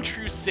 the one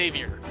true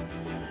savior.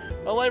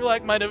 While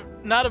Lieblack might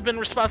not have been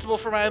responsible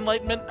for my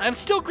enlightenment, I am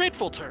still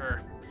grateful to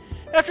her.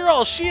 After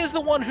all, she is the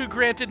one who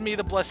granted me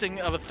the blessing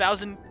of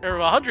 1,000 or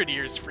 100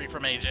 years free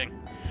from aging.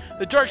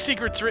 The dark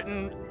secrets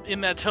written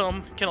in that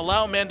tome can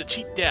allow a man to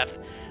cheat death,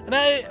 and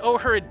I owe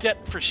her a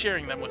debt for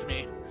sharing them with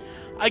me.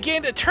 I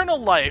gained eternal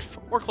life,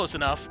 or close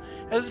enough,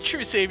 as a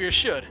true savior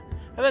should.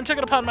 I then took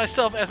it upon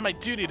myself as my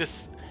duty to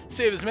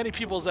save as many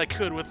people as I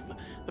could with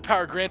the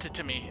power granted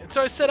to me, and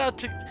so I set out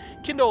to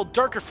kindle a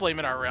darker flame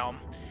in our realm.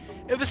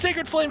 If the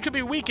sacred flame could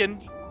be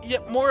weakened,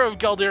 yet more of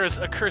Galdera's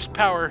accursed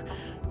power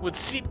would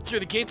seep through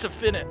the gates of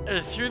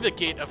through the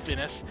gate of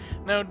Finis,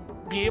 and I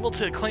would be able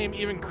to claim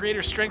even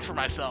greater strength for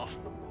myself.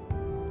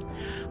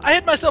 I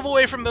hid myself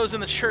away from those in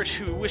the church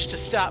who wished to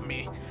stop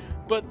me,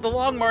 but the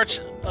long march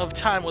of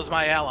time was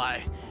my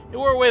ally. It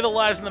wore away the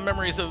lives and the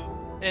memories of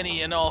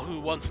any and all who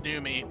once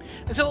knew me,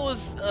 until it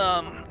was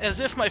as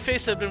if my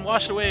face had been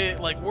washed away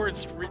like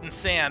words written in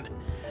sand.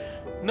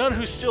 None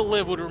who still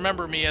live would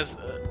remember me as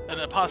an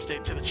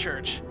apostate to the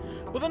church.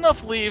 With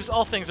enough leaves,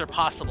 all things are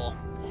possible.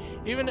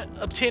 Even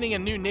obtaining a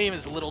new name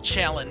is a little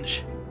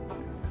challenge.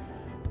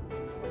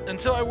 And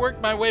so I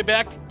worked my way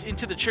back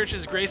into the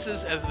church's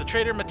graces as the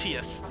traitor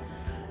Matthias.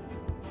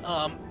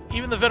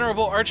 Even the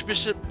venerable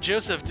Archbishop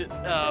Joseph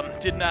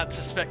did not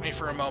suspect me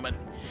for a moment.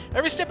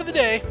 Every step of the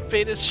day,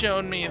 fate has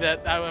shown me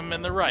that I am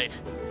in the right.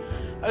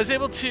 I was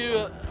able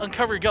to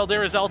uncover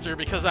Galdera's altar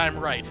because I am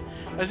right.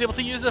 I was able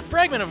to use a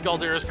fragment of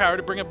Galdera's power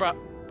to bring about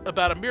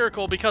a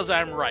miracle because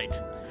I am right.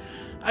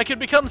 I could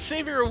become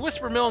savior of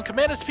Whispermill and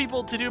command its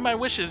people to do my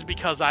wishes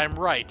because I am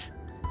right.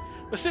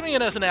 With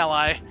Simeon as an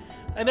ally,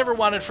 I never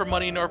wanted for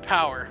money nor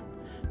power.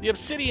 The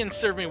Obsidians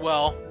served me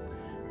well,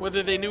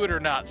 whether they knew it or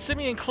not.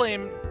 Simeon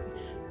claimed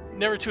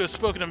never to have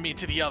spoken of me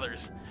to the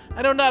others.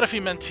 I know not if he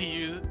meant to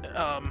use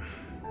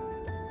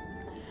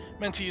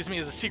me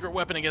as a secret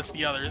weapon against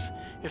the others,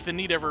 if the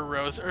need ever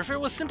arose, or if it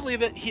was simply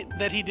that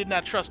he did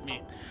not trust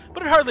me.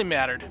 But it hardly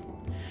mattered.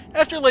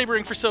 After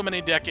laboring for so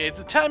many decades,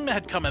 the time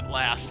had come at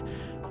last.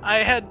 I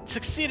had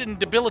succeeded in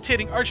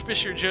debilitating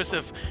Archbishop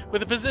Joseph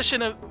with the position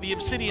the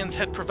Obsidians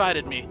had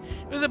provided me.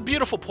 It was a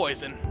beautiful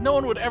poison. No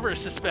one would ever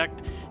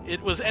suspect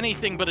it was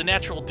anything but a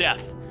natural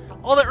death.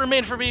 All that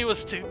remained for me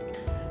was to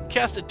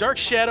cast a dark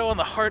shadow on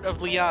the heart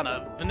of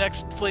Liana, the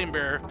next flame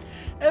bearer,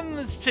 and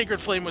the sacred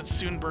flame would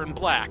soon burn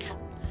black.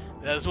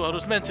 That is what it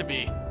was meant to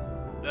be.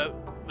 That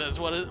is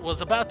what it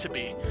was about to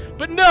be.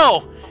 But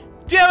no!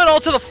 Damn it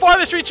all to the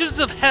farthest reaches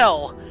of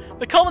hell!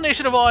 The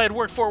culmination of all I had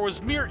worked for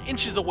was mere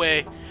inches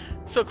away,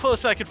 so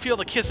close I could feel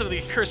the kiss of the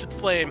accursed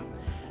flame.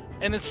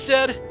 And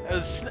instead, I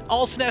was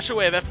all snatched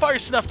away, that fire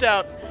snuffed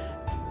out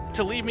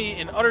to leave me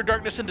in utter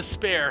darkness and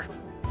despair.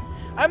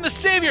 I'm the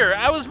savior!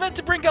 I was meant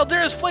to bring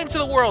Galdera's flame to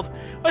the world!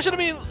 Why should I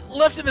be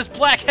left in this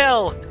black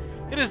hell?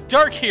 It is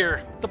dark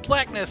here. The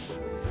blackness.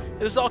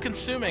 It is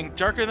all-consuming,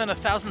 darker than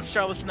 1,000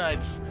 starless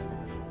nights.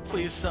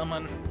 Please,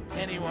 someone,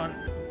 anyone,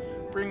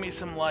 bring me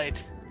some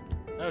light.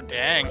 Oh,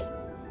 dang.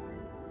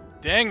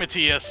 Dang,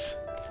 Matthias.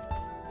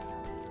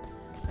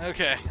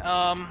 Okay,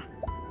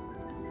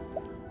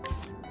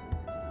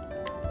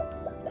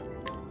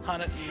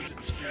 Haunted needs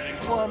exploding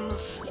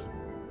plums.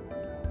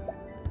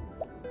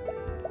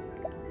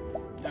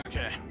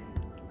 Okay.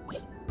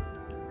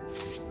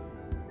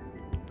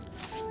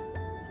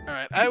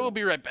 Alright, I will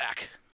be right back.